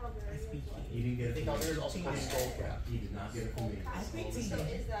 You didn't get it No, from there's me. also called skull cap. You did not get it from me. So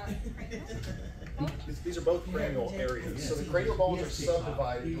is that cranial? These are both cranial areas. So the cranial bones are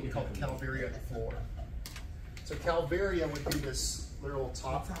subdivided into what we call the calvaria and the floor. So calvaria would be this literal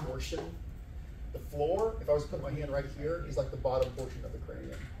top portion. The floor, if I was to put my hand right here, is like the bottom portion of the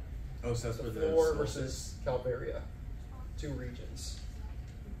cranium. Oh, so that's The where the floor skull versus calvaria. Two regions.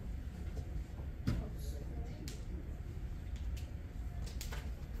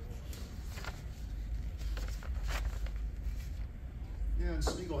 Yeah, and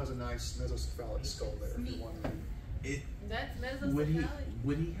Spiegel has a nice mesocephalic skull there, if you're wondering. It, That's would he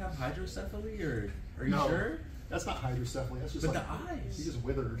mesocephalic. have hydrocephaly, or are you No, sure? That's not hydrocephaly, that's just But like, the eyes. he just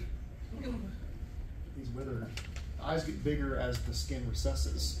withered. He's withered. The eyes get bigger as the skin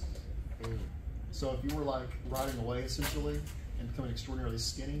recesses. So if you were like rotting away essentially and becoming extraordinarily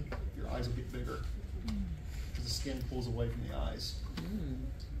skinny, your eyes will get bigger because the skin pulls away from the eyes.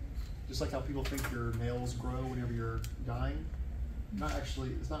 Just like how people think your nails grow whenever you're dying. Not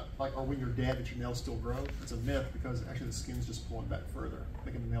actually, it's not like, or when you're dead that your nails still grow. It's a myth because actually the skin's just pulling back further,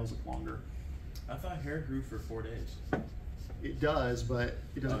 making the nails look longer. I thought hair grew for 4 days. It does, but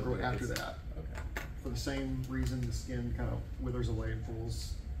it doesn't grow Okay, after it's- that. Okay. For the same reason, the skin kind of withers away and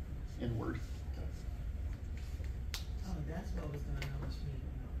pulls inward. Oh, that's what was going on with me.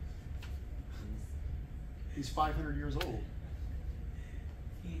 He's 500 years old.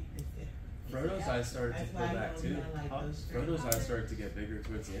 Frodo's eyes started to That's pull why I back know too. you don't like those Frodo's eyes started to get bigger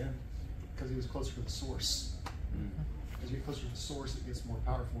towards the end. Because he was closer to the source. As you get closer to the source, it gets more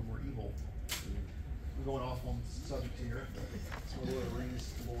powerful and more evil. I'm going off on subject here. So we'll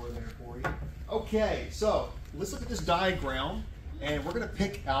erase the lore there for you. Okay, so let's look at this diagram, and we're going to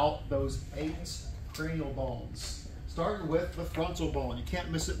pick out those 8 cranial bones. Starting with the frontal bone. You can't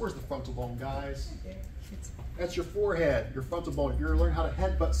miss it. Where's the frontal bone, guys? That's your forehead, your frontal bone. If you're learning how to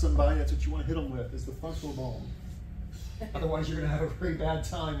headbutt somebody, that's what you want to hit them with, is the frontal bone. Otherwise, you're going to have a very bad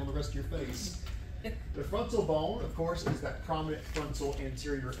time on the rest of your face. The frontal bone, of course, is that prominent frontal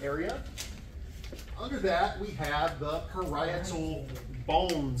anterior area. Under that, we have the parietal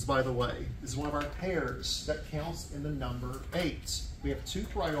bones, by the way. This is one of our pairs that counts in the number 8. We have 2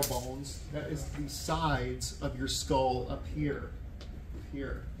 parietal bones. That is the sides of your skull up here.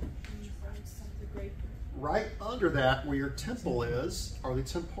 Here. Right under that, where your temple is, are the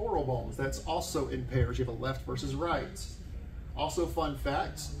temporal bones. That's also in pairs. You have a left versus right. Also, fun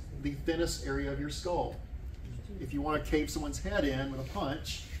fact, the thinnest area of your skull. If you want to cave someone's head in with a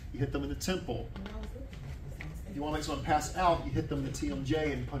punch, you hit them in the temple. If you want to make someone pass out, you hit them in the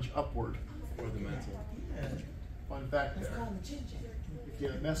TMJ and punch upward. Or the mental. Fun fact there. If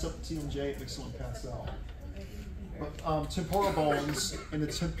you mess up the TMJ, it makes someone pass out. But temporal bones in the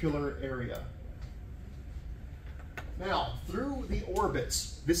tempular area. Now, through the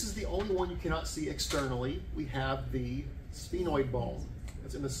orbits, this is the only one you cannot see externally. We have the sphenoid bone.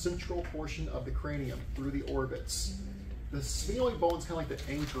 It's in the central portion of the cranium, through the orbits. The sphenoid bone is kind of like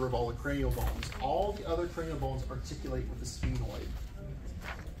the anchor of all the cranial bones. All the other cranial bones articulate with the sphenoid.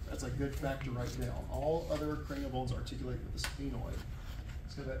 That's a good factor right down. All other cranial bones articulate with the sphenoid.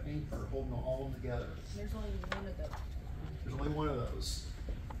 It's got that anchor holding all of them together. There's only one of those. There's only one of those.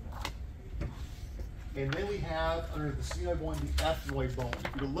 And then we have, under the sphenoid bone, the ethmoid bone.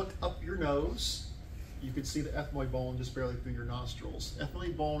 If you look up your nose, you can see the ethmoid bone just barely through your nostrils.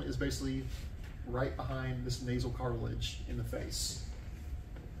 Ethmoid bone is basically right behind this nasal cartilage in the face.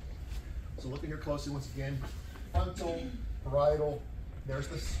 So looking here closely once again, frontal, parietal, there's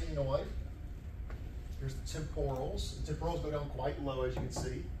the sphenoid. Here's the temporals. The temporals go down quite low, as you can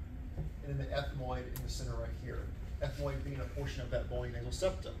see. And then the ethmoid in the center right here. Ethmoid being a portion of that bony nasal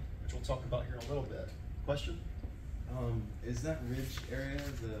septum, which we'll talk about here in a little bit. Question? Is that ridge area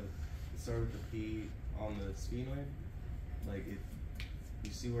the start with the P on the sphenoid? Like, if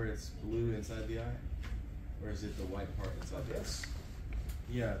you see where it's blue inside the eye, or is it the white part inside the eye? Yes.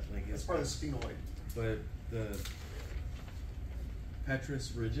 Yeah, like It's part of the sphenoid. But the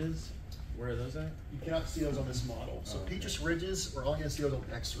petrous ridges, where are those at? You cannot see those on this model. So okay. petrous ridges, we're only going to see those on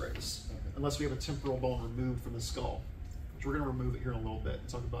x-rays, Okay. unless we have a temporal bone removed from the skull, which we're going to remove it here in a little bit and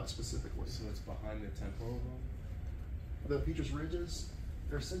talk about it specifically. So it's behind the temporal bone? The petrous ridges,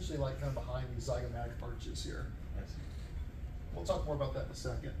 they're essentially like kind of behind these zygomatic arches here. I see. We'll talk more about that in a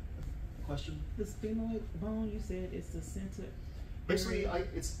second. Question? The sphenoid bone, you said it's the center. Basically,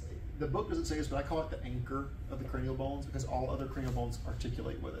 the book doesn't say this, but I call it the anchor of the cranial bones because all other cranial bones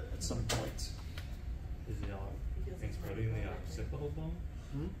articulate with it at some point. Is it including the occipital bone?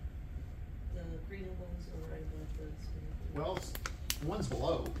 Hmm? The cranial bones are right above the sphenoid. Well, one's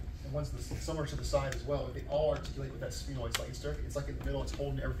below, and one's some are to the side as well. But they all articulate with that sphenoid. It's like in the middle. It's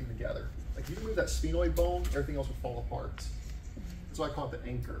holding everything together. Like if you remove that sphenoid bone, everything else would fall apart. That's why I call it the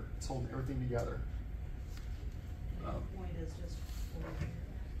anchor. It's holding everything together. Point is just over here.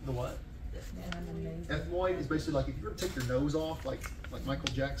 The what? The Ethmoid is basically like if you were to take your nose off, like Michael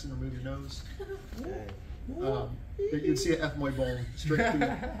Jackson, remove your nose. You'd see an ethmoid bone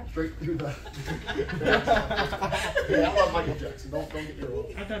straight through the. Yeah, I love Michael Jackson. Don't get me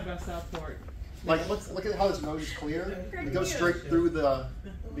wrong. I thought about South Park. Like look at how his nose is clear. It goes straight through the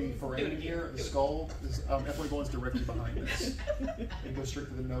foramen here, the skull. This ethmoid bone is directly behind this. It goes straight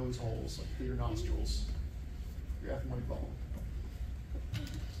through the nose holes, like through your nostrils. Your ethmoid bone.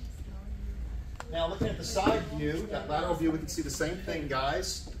 Now looking at the side view, that lateral view, we can see the same thing,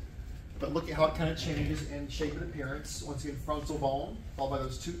 guys. But look at how it kind of changes in shape and appearance. Once again, frontal bone, followed by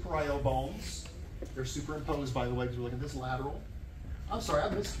those two parietal bones. They're superimposed, by the way, because we're looking at this lateral. I'm sorry, I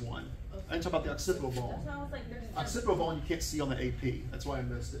missed one. I didn't talk about the occipital bone. That's why I was like, there's Occipital bone you can't see on the AP. That's why I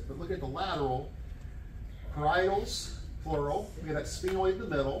missed it. But look at the lateral. Parietals, plural. We have that sphenoid in the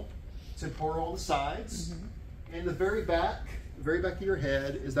middle. Temporal on the sides. And the very back of your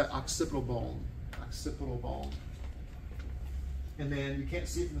head is that occipital bone. Occipital bone. And then you can't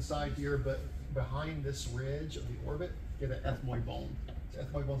see it from the side here, but behind this ridge of the orbit, you have that ethmoid bone. The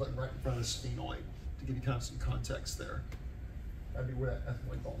ethmoid bone's like right in front of the sphenoid, to give you kind of some context there. That'd be where that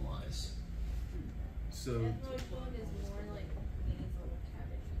ethmoid bone lies. So, ethmoid bone is more like nasal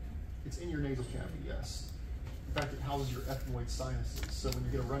cavity. It's in your nasal cavity, yes. In fact, it houses your ethmoid sinuses. So when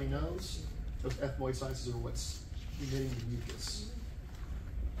you get a runny nose, those ethmoid sinuses are what's emitting the mucus,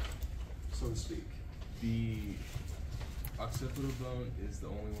 so to speak. the occipital bone is the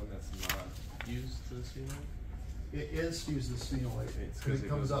only one that's not fused to the sphenoid? It is fused to the sphenoid It's because it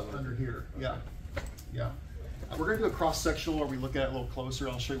comes goes up over. under here. Okay. Yeah, yeah. We're going to do a cross-sectional where we look at it a little closer.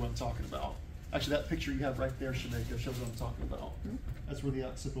 I'll show you what I'm talking about. Actually, that picture you have right there, Shamika, shows what I'm talking about. That's where the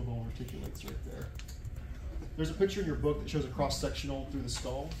occipital bone articulates right there. There's a picture in your book that shows a cross-sectional through the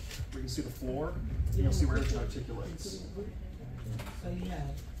skull, where you can see the floor, and you'll see where everything articulates. So you have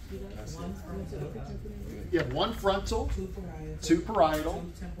one frontal, You have one frontal, two parietal,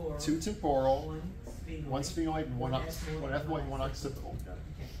 two temporal, one sphenoid, and one ethmoid, and one occipital.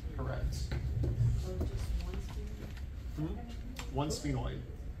 Correct. So just one sphenoid? One sphenoid.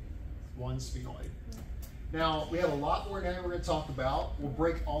 One sphenoid. Now, we have a lot more now we're going to talk about. We'll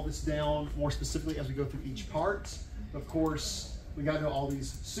break all this down more specifically as we go through each part. Of course, we got to know all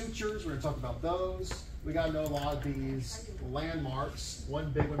these sutures. We're going to talk about those. We got to know a lot of these landmarks.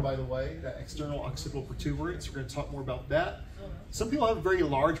 One big one, by the way, that external occipital protuberance. We're going to talk more about that. Some people have very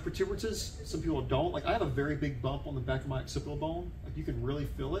large protuberances. Some people don't. Like I have a very big bump on the back of my occipital bone. Like you can really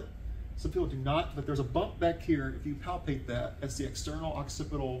feel it. Some people do not, but there's a bump back here. If you palpate that, that's the external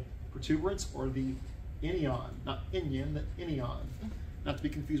occipital protuberance, or the inion, not inion, the inion. Not to be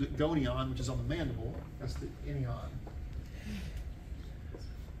confused with gonion, which is on the mandible. That's the inion.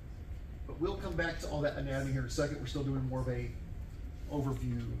 But we'll come back to all that anatomy here in a second. We're still doing more of a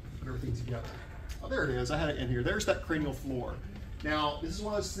overview of everything together. Oh, there it is. I had it in here. There's that cranial floor. Now, this is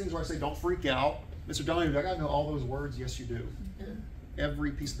one of those things where I say, don't freak out. Mr. Donahue, do I got to know all those words? Yes, you do.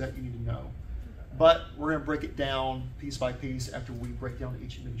 Every piece of that you need to know. But we're going to break it down piece by piece after we break down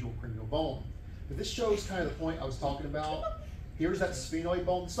each individual cranial bone. But this shows kind of the point I was talking about. Here's that sphenoid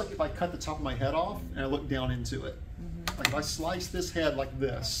bone. It's like if I cut the top of my head off and I look down into it. Like if I slice this head like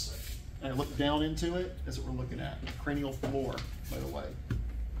this and I look down into it, that's what we're looking at. The cranial floor, by the way.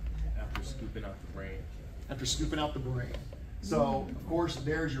 After scooping out the brain. After scooping out the brain. So, of course,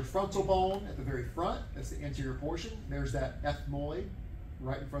 there's your frontal bone at the very front. That's the anterior portion. There's that ethmoid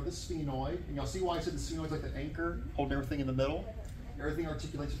right in front of the sphenoid. And y'all see why I said the sphenoid is like the anchor, holding everything in the middle? Everything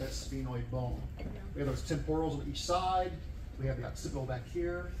articulates with that sphenoid bone. We have those temporals on each side. We have the occipital back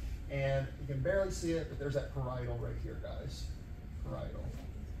here. And you can barely see it, but there's that parietal right here, guys. Parietal.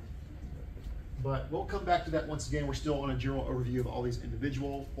 But we'll come back to that once again. We're still on a general overview of all these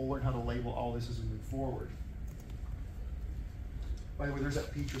individual. We'll learn how to label all this as we move forward. By the way, there's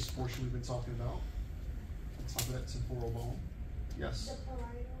that petrous portion we've been talking about. On top of that temporal bone. Yes? The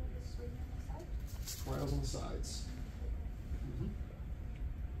parietal is right on the side? Parietals on the sides.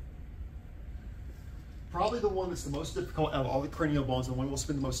 Probably the one that's the most difficult out of all the cranial bones, and the one we'll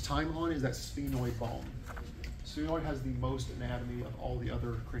spend the most time on, is that sphenoid bone. Sphenoid has the most anatomy of all the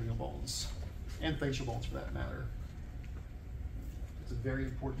other cranial bones, and facial bones for that matter. It's a very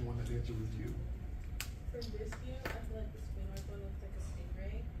important one that we have to review. From this view, I feel like the sphenoid bone looks like a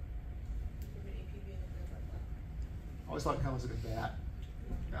stingray. From an APB and it goes like that. I always thought it kind of looks like a bat.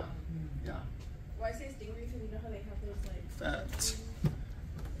 Yeah, yeah. Why I say stingray? Because you know how they have those like. Fact.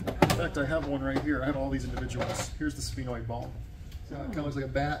 In fact, I have one right here. I have all these individuals. Here's the sphenoid bone. So it kind of looks like a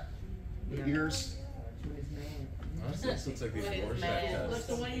bat with ears. Honestly, this looks like the Rorschach What's test.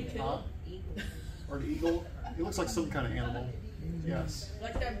 the one you killed? Or the eagle. It looks like some kind of animal. Yes.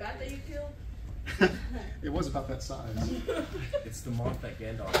 Like that bat that you killed? It was about that size. It's the moth that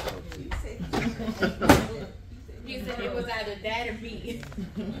Gandalf killed. He said it was either that or me.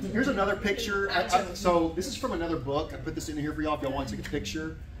 Here's another picture. So this is from another book. I put this in here for y'all if y'all want to take a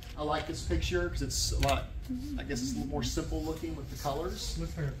picture. I like this picture because it's a lot, I guess it's a little more simple looking with the colors.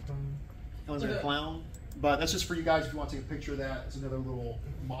 Looks like a clown. Colors like a clown. But that's just for you guys if you want to take a picture of that. It's another little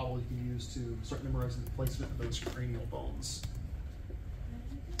model you can use to start memorizing the placement of those cranial bones.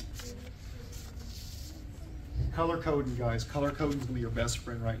 Color coding, guys. Color coding is going to be your best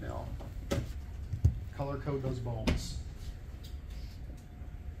friend right now. Color code those bones.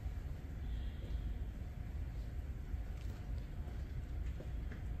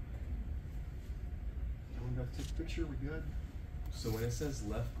 We got to take a picture. We good? So when it says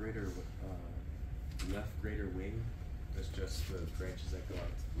left greater wing, that's just the branches that go out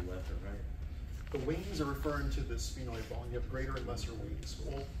to the left or right. The wings are referring to the sphenoid bone. You have greater and lesser wings.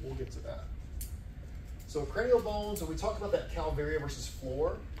 We'll get to that. So cranial bones, when we talk about that calvaria versus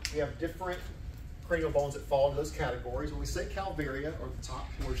floor, we have different cranial bones that fall into those categories. When we say calvaria, or the top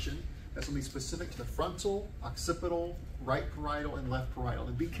portion, that's going to be specific to the frontal, occipital, right parietal, and left parietal.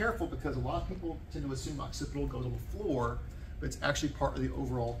 And be careful because a lot of people tend to assume occipital goes on the floor, but it's actually part of the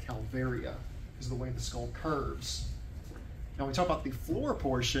overall calvaria because of the way the skull curves. Now, when we talk about the floor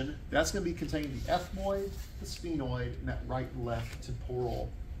portion, that's going to be containing the ethmoid, the sphenoid, and that right and left temporal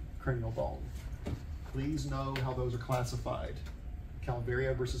cranial bone. Please know how those are classified.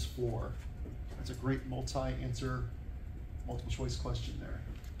 Calvaria versus floor. That's a great multi-answer, multiple choice question there.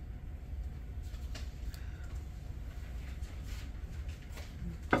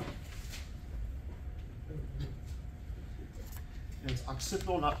 And it's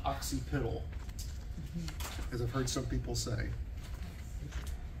occipital, not occipital, as I've heard some people say.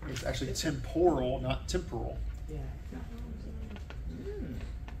 It's actually temporal, not temporal. Yeah.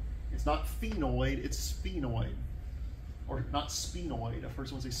 It's not phenoid, it's sphenoid. Or not sphenoid. I've heard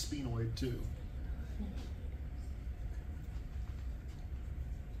someone say sphenoid too.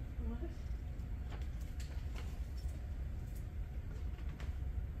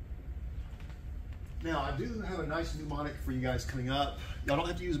 Now, I do have a nice mnemonic for you guys coming up. Y'all don't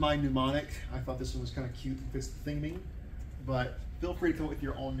have to use my mnemonic. I thought this one was kind of cute and fits the theming. But feel free to come up with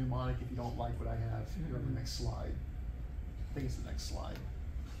your own mnemonic if you don't like what I have. You're on the next slide. I think it's the next slide.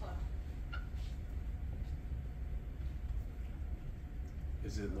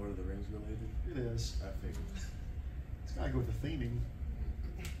 Is it Lord of the Rings related? It is. I figured. It's got to go with the theming.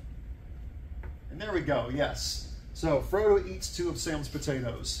 And there we go, yes. So Frodo eats 2 of Sam's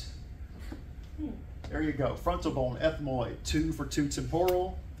potatoes. There you go. Frontal bone, ethmoid, 2 for 2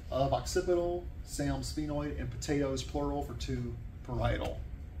 temporal, of occipital, Sam sphenoid, and potatoes plural for 2 parietal.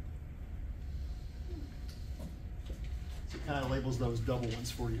 labels those double ones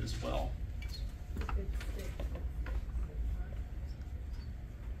for you as well.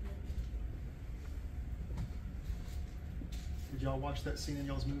 Did y'all watch that scene in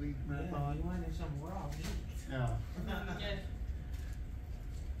y'all's movie marathon? You wanted some raw meat. Yeah. Yes.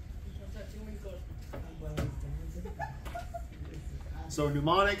 So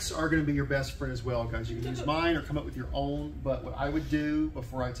mnemonics are going to be your best friend as well, guys. You can use mine or come up with your own, but what I would do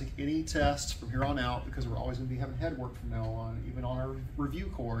before I take any tests from here on out, because we're always going to be having head work from now on, even on our review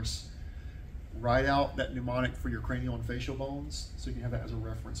course, write out that mnemonic for your cranial and facial bones so you can have that as a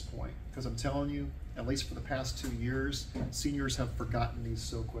reference point. Because I'm telling you, at least for the past 2 years, seniors have forgotten these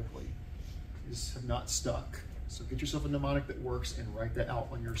so quickly. These have not stuck. So get yourself a mnemonic that works and write that out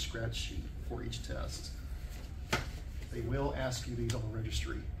on your scratch sheet for each test. They will ask you these on the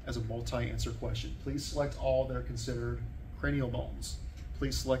registry as a multi-answer question. Please select all that are considered cranial bones.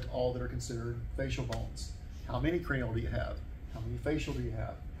 Please select all that are considered facial bones. How many cranial do you have? How many facial do you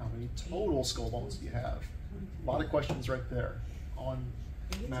have? How many total skull bones do you have? A lot of questions right there on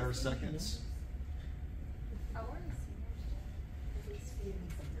a matter of seconds.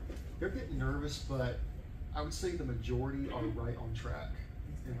 They're getting nervous, but I would say the majority are right on track.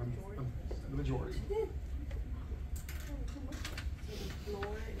 And the majority. The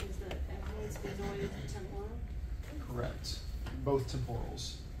floor is the sphenoid temporal? Correct. Both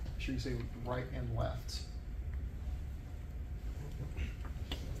temporals. Make sure you say right and left.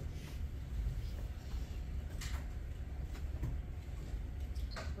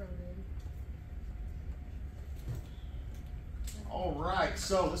 All right,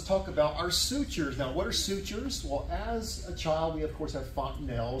 so let's talk about our sutures. Now, what are sutures? Well, as a child, we of course have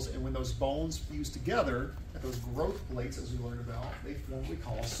fontanelles, and when those bones fuse together, at those growth plates, as we learned about, they form what we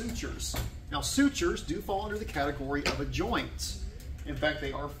call sutures. Now, sutures do fall under the category of a joint. In fact,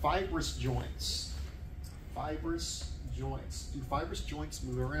 they are fibrous joints. Fibrous joints. Do fibrous joints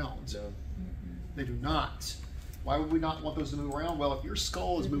move around? No. They do not. Why would we not want those to move around? Well, if your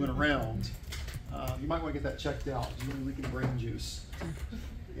skull is moving around, you might want to get that checked out. You're really leaking brain juice.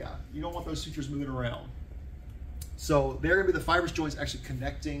 Yeah, you don't want those sutures moving around. So they're going to be the fibrous joints actually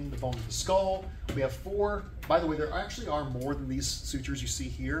connecting the bones of the skull. We have 4. By the way, there actually are more than these sutures you see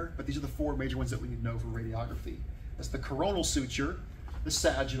here, but these are the 4 major ones that we need to know for radiography. That's the coronal suture, the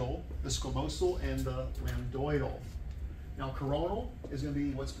sagittal, the squamosal, and the lambdoidal. Now, coronal is going to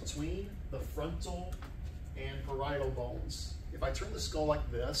be what's between the frontal and parietal bones. If I turn the skull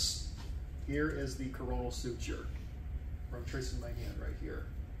like this, here is the coronal suture. Where I'm tracing my hand right here.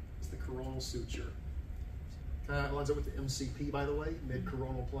 It's the coronal suture. Kind of lines up with the MCP, by the way,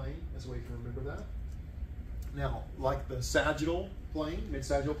 mid-coronal plane. That's the way you can remember that. Now, like the sagittal plane,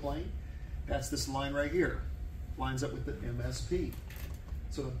 mid-sagittal plane, that's this line right here. Lines up with the MSP.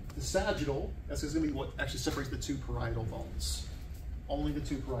 So the sagittal, that's going to be what actually separates the 2 parietal bones. Only the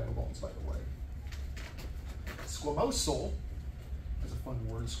 2 parietal bones, by the way. Squamosal, that's a fun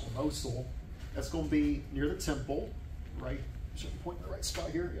word, squamosal. That's going to be near the temple, right? Should I point in the right spot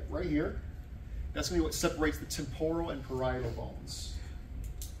here? Yeah, right here. That's going to be what separates the temporal and parietal bones.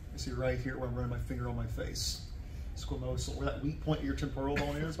 You see right here where I'm running my finger on my face. Squamosal, where that weak point of your temporal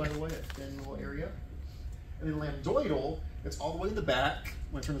bone is, by the way, that thin little area. And then lambdoidal, it's all the way in the back.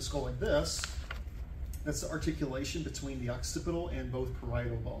 When I turn the skull like this, that's the articulation between the occipital and both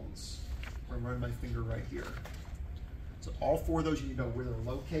parietal bones. Where I'm running my finger right here. So all 4 of those, you need to know where they're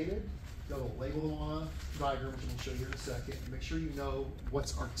located. Go label them on a diagram, which I'll show you in a second. And make sure you know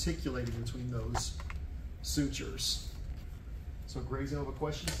what's articulated between those sutures. So Gray's Nova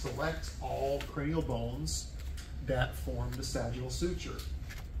question, select all cranial bones that form the sagittal suture.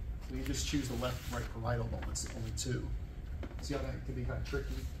 So you just choose the left and right parietal bone. That's the only 2. See how that can be kind of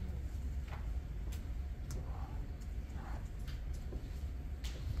tricky?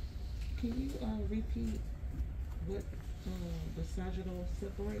 Can you repeat what the sagittal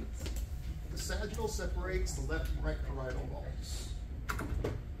separates? The sagittal separates the left and right parietal bones.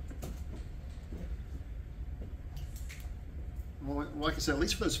 Well, like I said, at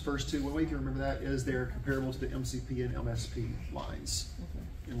least for those first 2, one way you can remember that is they're comparable to the MCP and MSP lines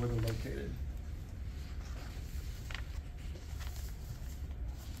and where they're located.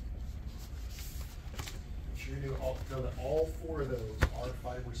 Make sure you know that all 4 of those are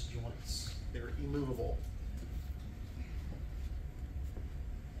fibrous joints. They're immovable.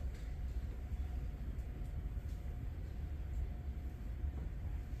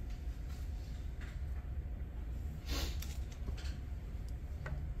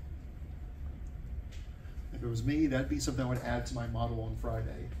 If it was me, that'd be something I would add to my model on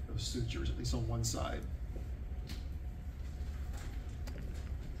Friday, those sutures, at least on one side.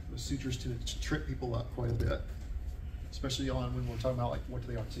 Those sutures tend to trip people up quite a bit. especially on when we're talking about like what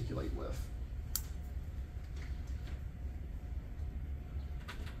do they articulate with.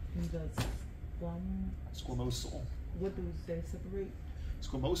 And the Squamosal. what do they separate?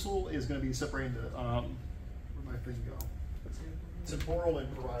 Squamosal is going to be separating the, where'd my thing go? Temporal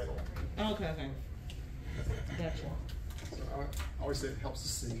and parietal. Oh, okay, okay. Gotcha. So I always say it helps to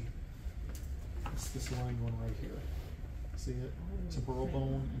see. It's this line going right here. See it? Temporal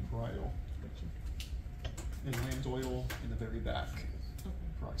bone and parietal. And lambdoidal in the very back. Okay.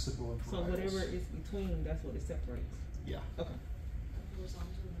 Occipital and So parietals. whatever is between, that's what it separates. Yeah. Okay.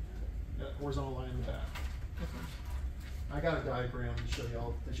 That horizontal line in the back. Okay. I got a diagram to show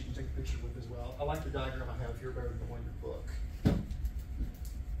y'all that you can take a picture with as well. I like the diagram I have here better than the one in your book.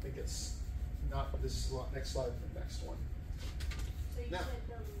 I think it's not this next slide, the next one. So you Now- said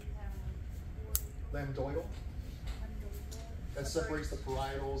Lambdoidal. That separates the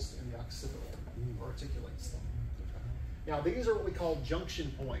parietals and the occipital, articulates them. Now these are what we call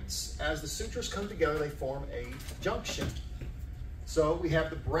junction points. As the sutures come together, they form a junction. So we have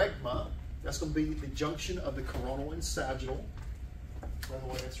the bregma. That's going to be the junction of the coronal and sagittal. By the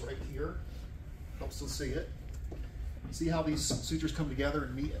way, it's right here. Helps us see it. See how these sutures come together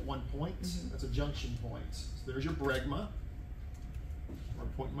and meet at one point? Mm-hmm. That's a junction point. So there's your bregma. I'm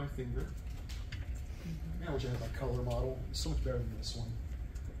pointing my finger. I wish I had my color model. It's so much better than this one.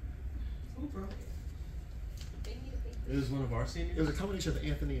 It was one of our seniors? It was a combination of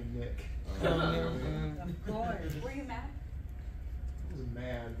Anthony and Nick. Of course. Were you mad? I wasn't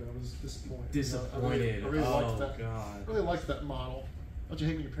mad, but I was disappointed. Disappointed. I really Oh, liked that. God. I really liked that model. Don't you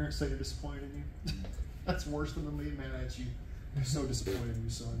hate when your parents say they're disappointed in you? That's worse than them being mad at you. I'm so disappointed in you,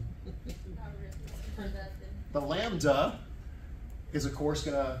 son. The lambda is, of course,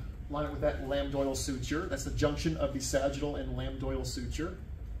 going to line up with that lambdoidal suture. That's the junction of the sagittal and lambdoidal suture.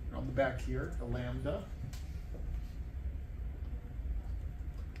 On the back here, the lambda.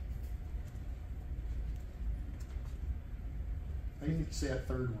 How do you think you say that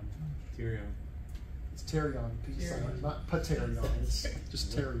third one? Tyrion. It's pterion, peace sign, not paterion. It's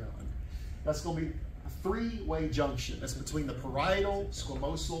just pterion. That's going to be a three-way junction. That's between the parietal,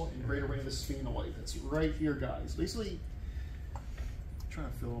 squamosal, and greater radius sphenoid. That's right here, guys. Basically, I'm trying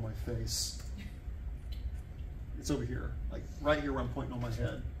to fill on my face. It's over here, like right here where I'm pointing on my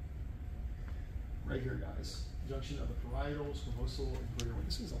head. Right here, guys. Junction of the parietal, squamosal, and greater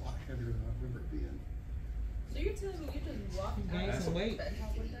radius. This is a lot heavier than I remember it being. So you're telling me you just walked Gain out some weight.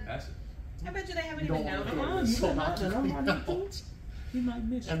 Acid. I bet you they haven't You even don't known. want to you so don't not know. out. You might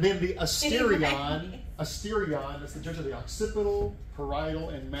miss And then the asterion, that's the junction of the occipital, parietal,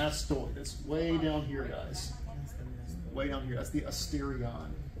 and mastoid. That's way down here, guys. Way down here. That's the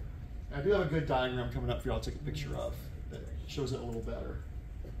asterion. And I do have a good diagram coming up for y'all to take a picture of that shows it a little better.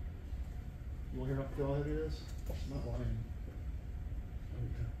 You want to hear how heavy it is? I'm not lying.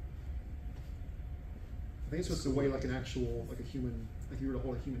 I think it's supposed to weigh like an actual, like a human, like if you were to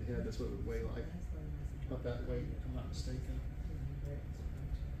hold a human head, that's what it would weigh like. About that weight, if I'm not mistaken.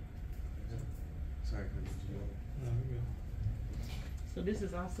 Sorry, did you No, we're good. So this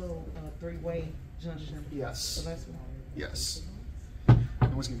is also a three-way junction. Yes. So that's why. Yes.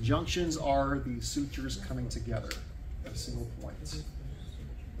 And once again, junctions are the sutures coming together at a single point.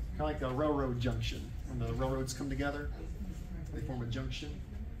 Kind of like a railroad junction. When the railroads come together, they form a junction.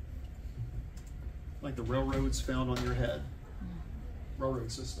 Like the railroads found on your head.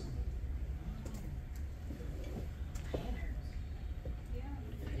 Railroad system.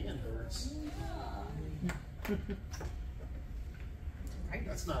 Your hand hurts.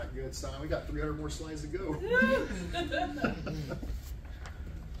 That's not a good sign. We got 300 more slides to go.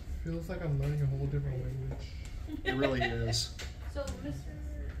 Feels like I'm learning a whole different language. It really is. So, Mr.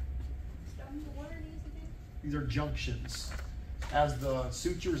 Stone, what are these again? These are junctions. As the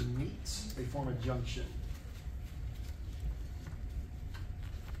sutures meet, they form a junction.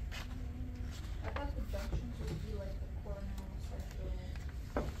 I thought the junctions would be like the coronal,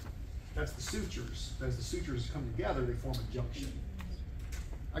 sagittal. That's the sutures. As the sutures come together, they form a junction.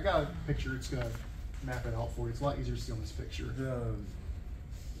 I got a picture. It's going to map it out for you. It's a lot easier to see on this picture. The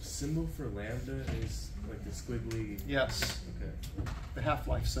symbol for lambda is like the squiggly. Yes, Okay. the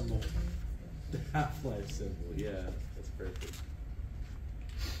half-life symbol. The half-life symbol. Yeah, that's perfect.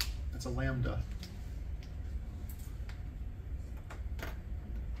 That's a lambda.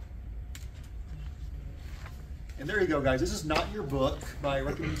 And there you go, guys. This is not your book, but I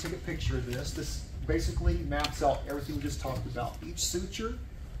recommend you take a picture of this. This basically maps out everything we just talked about. Each suture,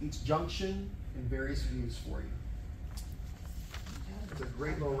 each junction, and various views for you. It's a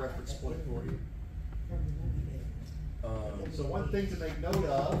great little reference point for you. So one thing to make note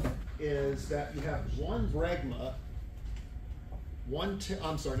of is that you have one bregma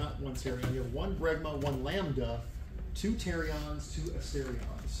I'm sorry, not one pterion. You have one bregma, one lambda, 2 pterions, 2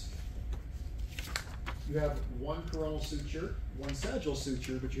 asterions. You have one coronal suture, one sagittal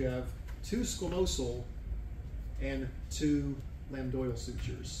suture, but you have 2 squamosal and 2 lambdoidal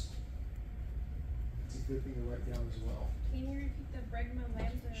sutures. It's a good thing to write down as well. Can you repeat the bregma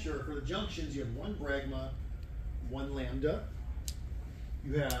lambda? Sure. For the junctions, you have one bregma, one lambda.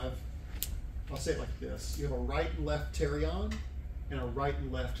 You have, I'll say it like this, you have a right and left pterion and a right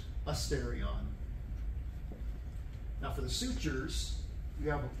and left asterion. Now for the sutures, you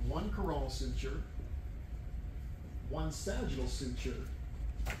have one coronal suture, one sagittal suture.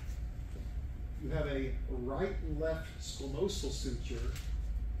 You have a right and left squamosal suture,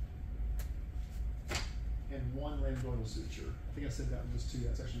 and one lambdoidal suture. I think I said that one was 2.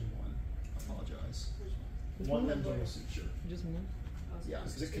 That's actually 1. I apologize. One lambdoidal suture. Just one? Yeah,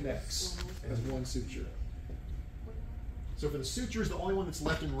 because it connects as one suture. So for the sutures, the only one that's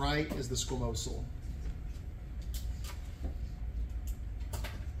left and right is the squamosal.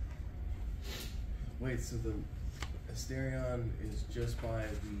 Wait, so the asterion is just by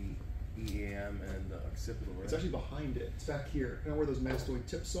the EAM and the occipital, right? It's actually behind it. It's back here. You know where those mastoid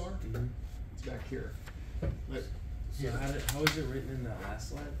tips are? Mm-hmm. It's back here. Like, So how is it written in that last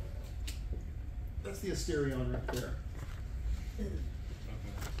slide? that's the asterion right there. Okay.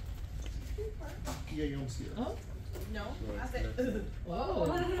 Yeah, you don't see it. Oh, No, So I it's said. connected. oh.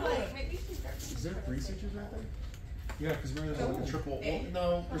 Like, maybe she starts. Is there 3 sutures right there? Yeah, because remember there's like a triple. Well,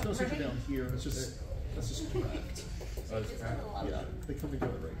 no, there's no suture down here. It's just that's just cracked. Oh, it's cracked. Yeah, they come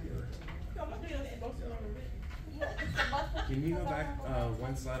together right here. Can you go back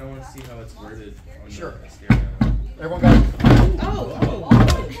one slide? I want to see how it's worded on Sure. the asterion. Everyone got it?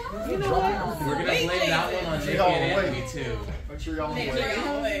 Oh. You know what? We're gonna blame that one on Nick Y'all and wait. Anthony too. Make sure y'all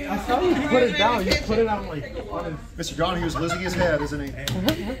awake. I saw you put it down. You put it on like on his. Mr. Donahue's losing his head, isn't he?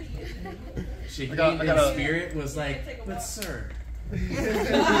 Shaheen I got in spirit was like, but sir.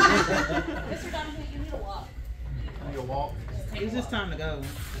 Mr. Donahue, you need a walk. Need a walk? It's just time to go.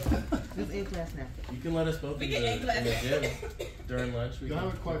 It's in class now. You can let us both in the gym during lunch. We You can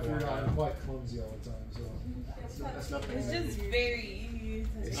haven't quite go figured out. around. I'm quite clumsy all the time, so that's nothing. It's just very easy.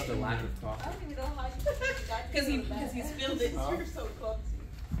 It's the lack of coffee. I don't even know how you Because he's filled it. Huh? You're so clumsy.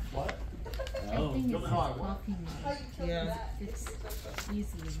 What? Oh, Don't know how I walk. How you killed Yeah. that. It's easy.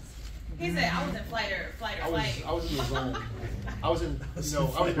 He said, I was in flight or flight. I was in the zone. I was in, I was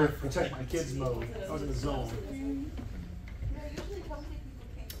in protect my kids mode. I was in the zone.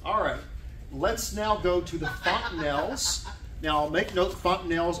 All right, let's now go to the fontanelles. Now, make note,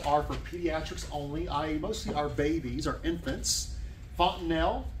 fontanelles are for pediatrics only, i.e. mostly our babies, our infants.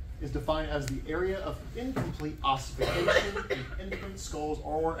 Fontanelle is defined as the area of incomplete ossification in infant skulls,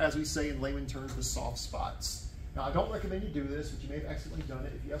 or as we say in layman terms, the soft spots. Now, I don't recommend you do this, but you may have accidentally done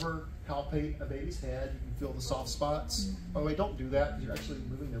it. If you ever palpate a baby's head, you can feel the soft spots. By the way, don't do that, because you're actually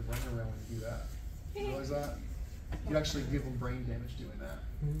moving their brain around when you do that. You realize that? You actually give them brain damage doing that.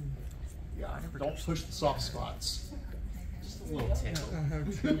 Yeah, don't push the soft spots. just a little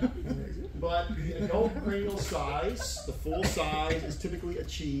tickle. But the adult cranial size, the full size, is typically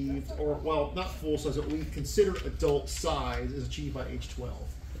achieved, or well, not full size, what we consider adult size is achieved by age 12.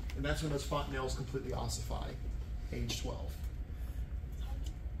 And that's when those fontanelles completely ossify, age 12.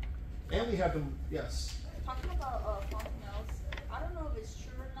 And we have them, yes. Talking about fontanelles, I don't know if it's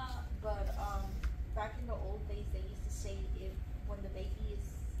true or not, but back in the old days, they used to say if when the baby is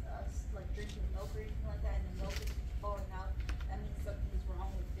like drinking milk or anything like that, and the milk is falling out, that means something is wrong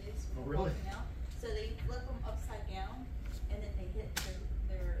with this. Oh, really? Walking out. So they flip them upside down, and then they hit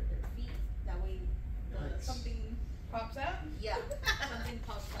their feet. That way, Yikes. Something pops out? yeah, something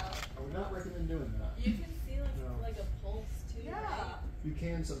pops out. I would not recommend doing that. You can see No. like a pulse too. Yeah. Right? You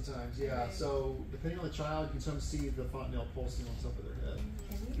can sometimes, yeah. Okay. So depending on the child, you can sometimes see the fontanelle pulsing on top of their head.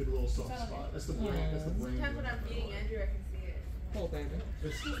 Get a little soft spot. That's the brain. That's the brain. Sometimes when I'm feeding Andrew, I can see it. Oh, baby.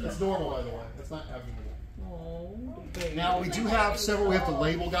 It's normal, by the way. That's not abnormal. Oh, baby. Now we do have several we have to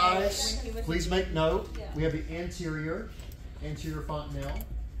label, guys. Please make note. We have the anterior fontanelle.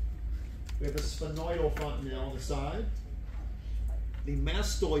 We have the sphenoidal fontanelle on the side. The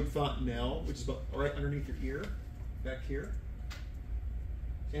mastoid fontanelle, which is about right underneath your ear, back here.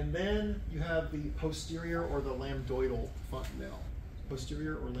 And then you have the posterior or the lambdoidal fontanelle.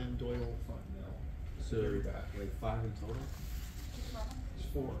 Posterior or lambdoidal fontanelle. So, Very back. like 5 in total? There's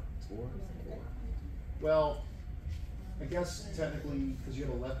 4. 4? Well, I guess technically, because you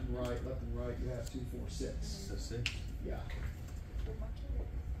have a left and right, you have 2, 4, 6. So 6? Yeah.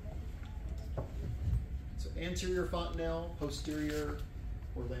 So anterior fontanelle, posterior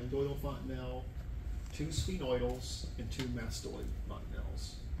or lambdoidal fontanelle, 2 sphenoidals, and 2 mastoid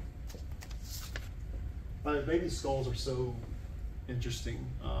fontanelles. Baby skulls are so interesting.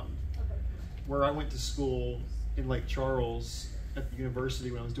 Where I went to school in Lake Charles at the university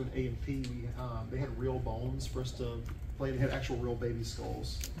when I was doing A&P, they had real bones for us to play. They had actual real baby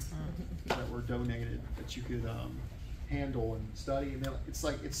skulls that were donated that you could handle and study. And it's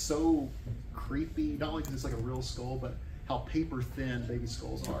so creepy, not only because it's like a real skull, but how paper thin baby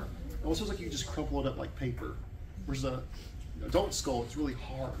skulls are. It almost feels like you can just crumple it up like paper. Whereas an adult skull, it's really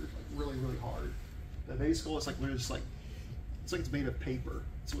hard, like really, really hard. The baby skull, it's like literally just like, it's like it's made of paper.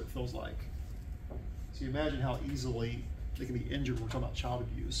 That's what it feels like. So you imagine how easily they can be injured when we're talking about child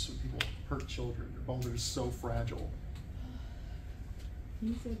abuse. When people hurt children, their bones are just so fragile. Can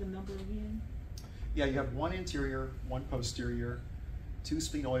you say the number again? Yeah, you have 1 anterior, 1 posterior, 2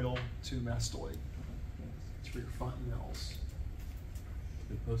 sphenoidal, 2 mastoid. It's for your fontanelles.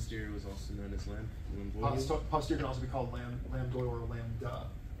 The posterior was also known as lambdoidal. Posterior can also be called lambdoidal or lambda.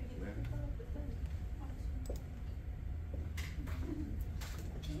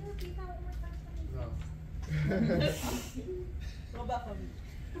 Can you repeat that one more time for me? No. What about for me?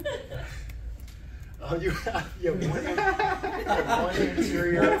 You have 1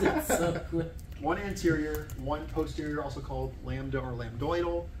 anterior, So quick. 1 anterior, 1 posterior, also called lambda or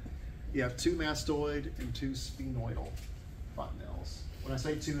lambdoidal. You have 2 mastoid and 2 sphenoidal fontanelles. When I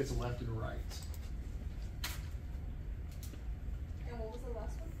say 2, it's left and right. And what was the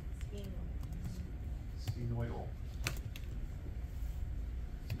last one? Sphenoidal.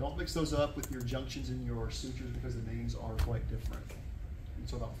 Don't mix those up with your junctions and your sutures because the names are quite different. You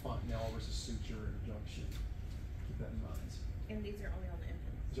talk about fontanelle versus suture and junction. Keep that in mind. And these are only on the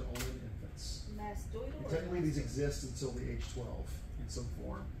infants. These are only in infants. Mastoidal And or technically, these mastoid? exist until the age 12 in some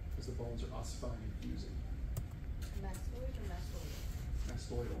form because the bones are ossifying and fusing. Mastoid or mastoidal?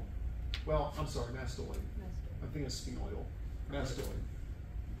 Mastoidal. Well, I'm sorry, mastoid. Mastoid. I'm thinking of sphenoidal. Mastoid.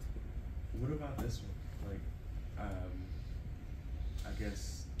 What about this one? Like, I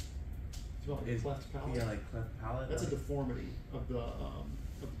guess. Is cleft palate? Yeah, like cleft palate. That's a like- deformity of the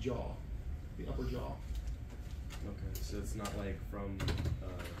jaw, the upper jaw. Okay, so it's not like from.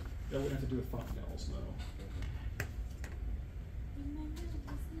 That wouldn't have to do with fontanelles, no. I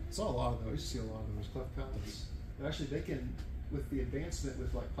saw a lot of those. I used to see a lot of those cleft palates. And actually, they can, with the advancement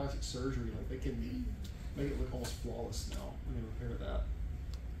with like plastic surgery, like they can make it look almost flawless now when they repair that.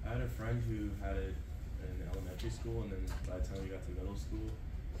 I had a friend who had it in elementary school, and then by the time we got to middle school,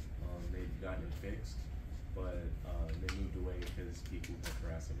 they'd gotten it fixed, but they moved away because people kept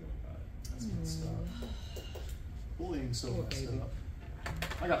harassing them about it. That's messed up. Bullying's so Poor messed baby. up.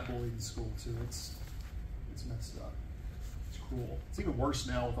 I got bullied in school too. It's messed up. It's cruel. It's even worse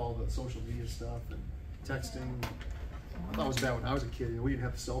now with all the social media stuff and texting. I thought it was bad when I was a kid. You know, we didn't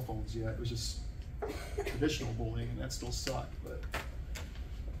have cell phones yet. It was just traditional bullying, and that still sucked. But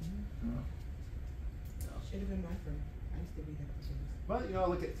Should have been my friend. I used to be that person. But you know, I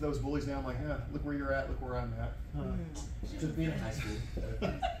look at those bullies now. I'm like, look where you're at. Look where I'm at. Took me in high school.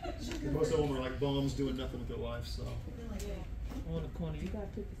 Most of them are like bums doing nothing with their life. So, On the corner, you gotta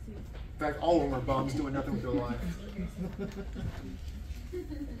take a seat. in fact, all of them are bums doing nothing with their life.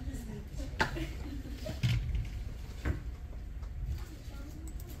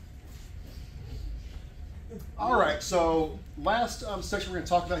 All right, so last section we're going to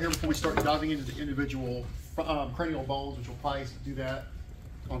talk about here before we start diving into the individual cranial bones, which we'll probably do that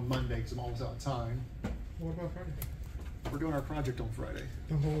on Monday because I'm almost out of time. What about Friday? We're doing our project on Friday.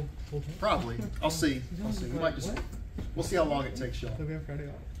 The whole thing? Probably. I'll see. I'll see. We might just, we'll see how long it takes y'all. So we have Friday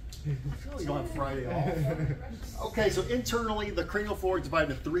off. You don't have Friday off. Okay, so internally, the cranial floor is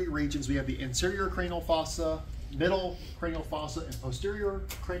divided into 3 regions. We have the anterior cranial fossa, middle cranial fossa, and posterior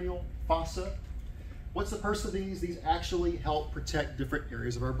cranial fossa. What's the purpose of these? These actually help protect different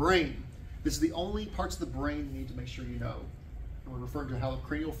areas of our brain. This is the only parts of the brain you need to make sure you know. And we're referring to how the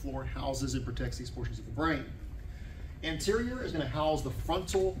cranial floor houses and protects these portions of the brain. Anterior is going to house the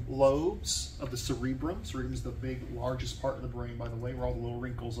frontal lobes of the cerebrum. Cerebrum is the big, largest part of the brain, by the way, where all the little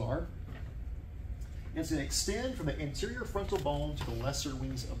wrinkles are. And it's going to extend from the anterior frontal bone to the lesser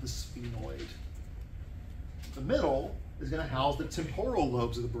wings of the sphenoid. The middle is going to house the temporal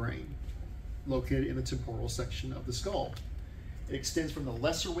lobes of the brain, located in the temporal section of the skull. It extends from the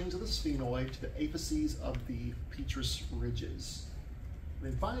lesser wings of the sphenoid to the apices of the petrous ridges.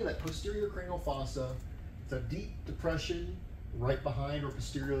 And then finally, that posterior cranial fossa, it's a deep depression right behind or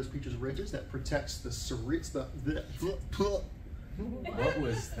posterior to those petrous ridges that protects the What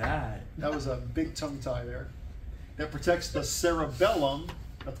was that? That was a big tongue tie there. That protects the cerebellum,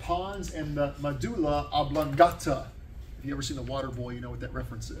 the pons, and the medulla oblongata. If you ever seen The Water Boy, you know what that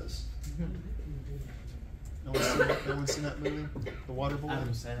reference is. No one seen that movie? The Water Boy? Adam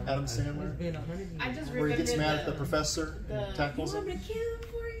Sandler. Adam It's Sandler? been 100 years. I just Where he gets remember mad at the professor and tackles you want him. me to kill him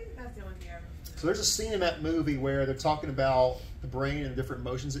for you? That's the only thing I remember. So there's a scene in that movie where they're talking about the brain and the different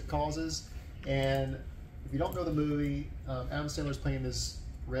emotions it causes. And if you don't know the movie, Adam Sandler's playing this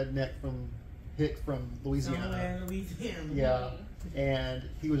redneck hick from Louisiana. Somewhere in Louisiana. Yeah, and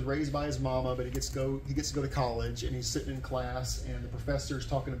he was raised by his mama, but he gets to go to college, and he's sitting in class, and the professor's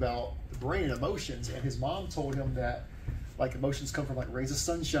talking about the brain and emotions, and his mom told him that like emotions come from like rays of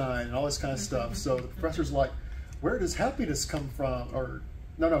sunshine and all this kind of stuff. So the professor's like, where does happiness come from? Or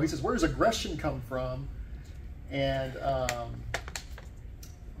no, he says, where does aggression come from? And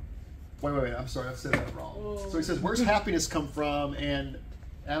wait, I'm sorry, I said that wrong. Whoa. So he says, where's happiness come from? And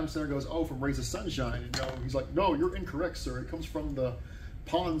Adam Sandler goes, oh, from rays of sunshine. And no, he's like, no, you're incorrect, sir. It comes from the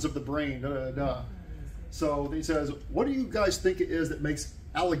ponds of the brain, da da da. So then he says, what do you guys think it is that makes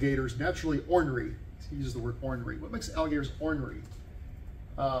alligators naturally ornery? He uses the word ornery. What makes alligators ornery?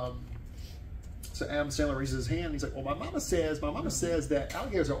 So Adam Sandler raises his hand, and he's like, well, my mama says that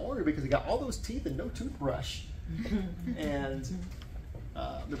alligators are ornery because they got all those teeth and no toothbrush. And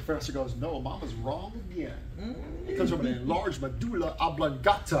the professor goes, no, mama's wrong again. It comes from an enlarged medulla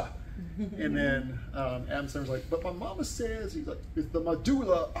oblongata. And then Adam Sandler's like, but my mama says, he's like, it's the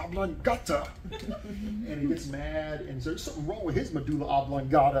medulla oblongata. And he gets mad, and so there's something wrong with his medulla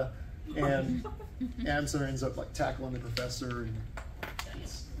oblongata. And Adam Sandler ends up like tackling the professor, and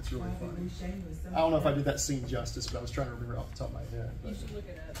it's really funny. I don't know if I did that scene justice, but I was trying to remember off the top of my head. You But should look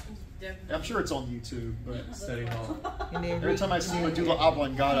it up. Definitely. I'm sure it's on YouTube, but Study hall. And then every time I see medulla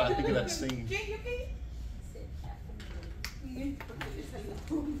oblongata, I think of that scene. I'm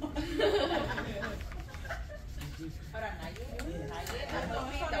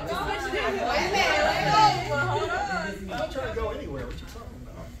not trying to go anywhere. What you talking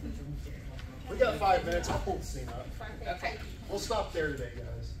about? We got 5 minutes. I'll pull the scene up. Okay. We'll stop there today,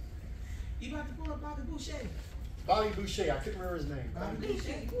 guys. You about to pull up Bobby Boucher? Bobby Boucher. I couldn't remember his name. Bobby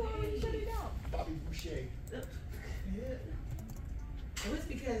Boucher. Bobby Boucher. Well, it's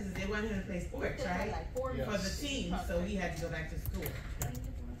because they wanted him to play sports, right? Yes. For the team, so he had to go back to school.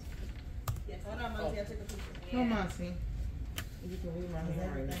 Hold on, Monty, I'll take a picture. No, Monty. You can read my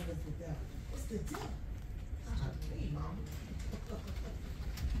handwriting. What's the deal? Hey, Mom.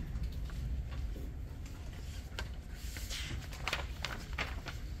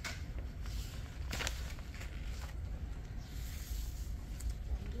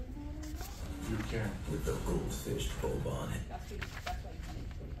 You can with the goldfish probe on it.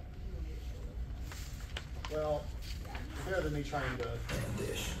 Well, better than me trying to. And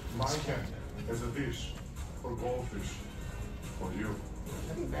dish. Mine can, as a dish, for goldfish, for you.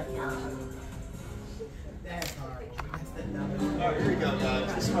 That's horrible. That's the number. Oh, here we go,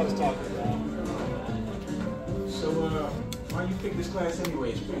 guys. This is what I was talking about. So, why you pick this class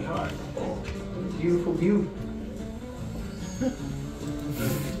anyway? It's pretty hard. Beautiful view.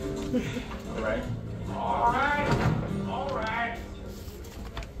 All right. All right.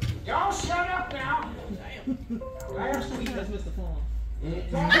 Y'all shut up now. Last week, That's Mr. Paul.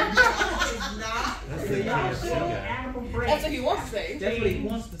 y'all said animal brain. That's what he wants to say. That's what he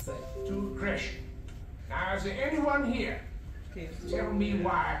wants to say. To aggression. Now, is there anyone here Okay. tell me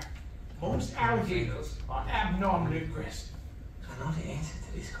why most alligators are abnormally aggressive? I know the answer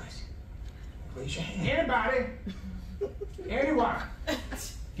to this question. Raise your hand. Anybody? Anyone?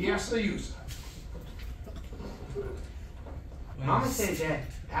 Yes or user? Mama said that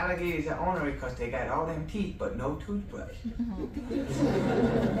alligators are ornery because they got all them teeth but no toothbrush.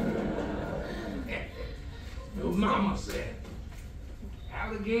 Your mama said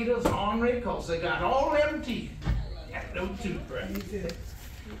alligators ornery because they got all them teeth and no toothbrush.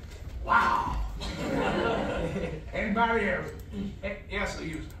 Wow. Anybody else? Yes or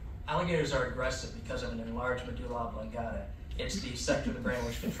user? Alligators are aggressive because of an enlarged medulla oblongata. It's the sector of the brain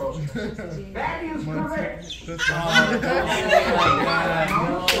which controls it. That is correct. Oh,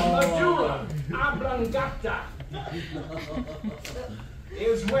 Medulla oblongata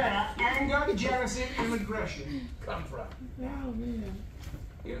is where anger, jealousy, and aggression come from.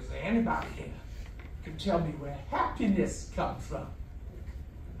 Is there anybody here can tell me where happiness comes from?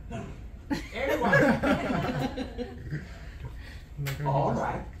 No. Anyone? All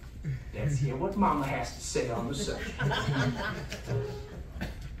right. Let's hear what Mama has to say on the subject.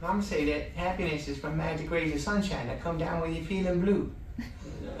 Mama say that happiness is from magic rays of sunshine that come down when you're feeling blue.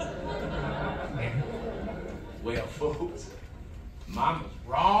 Well, folks, Mama's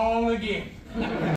wrong again.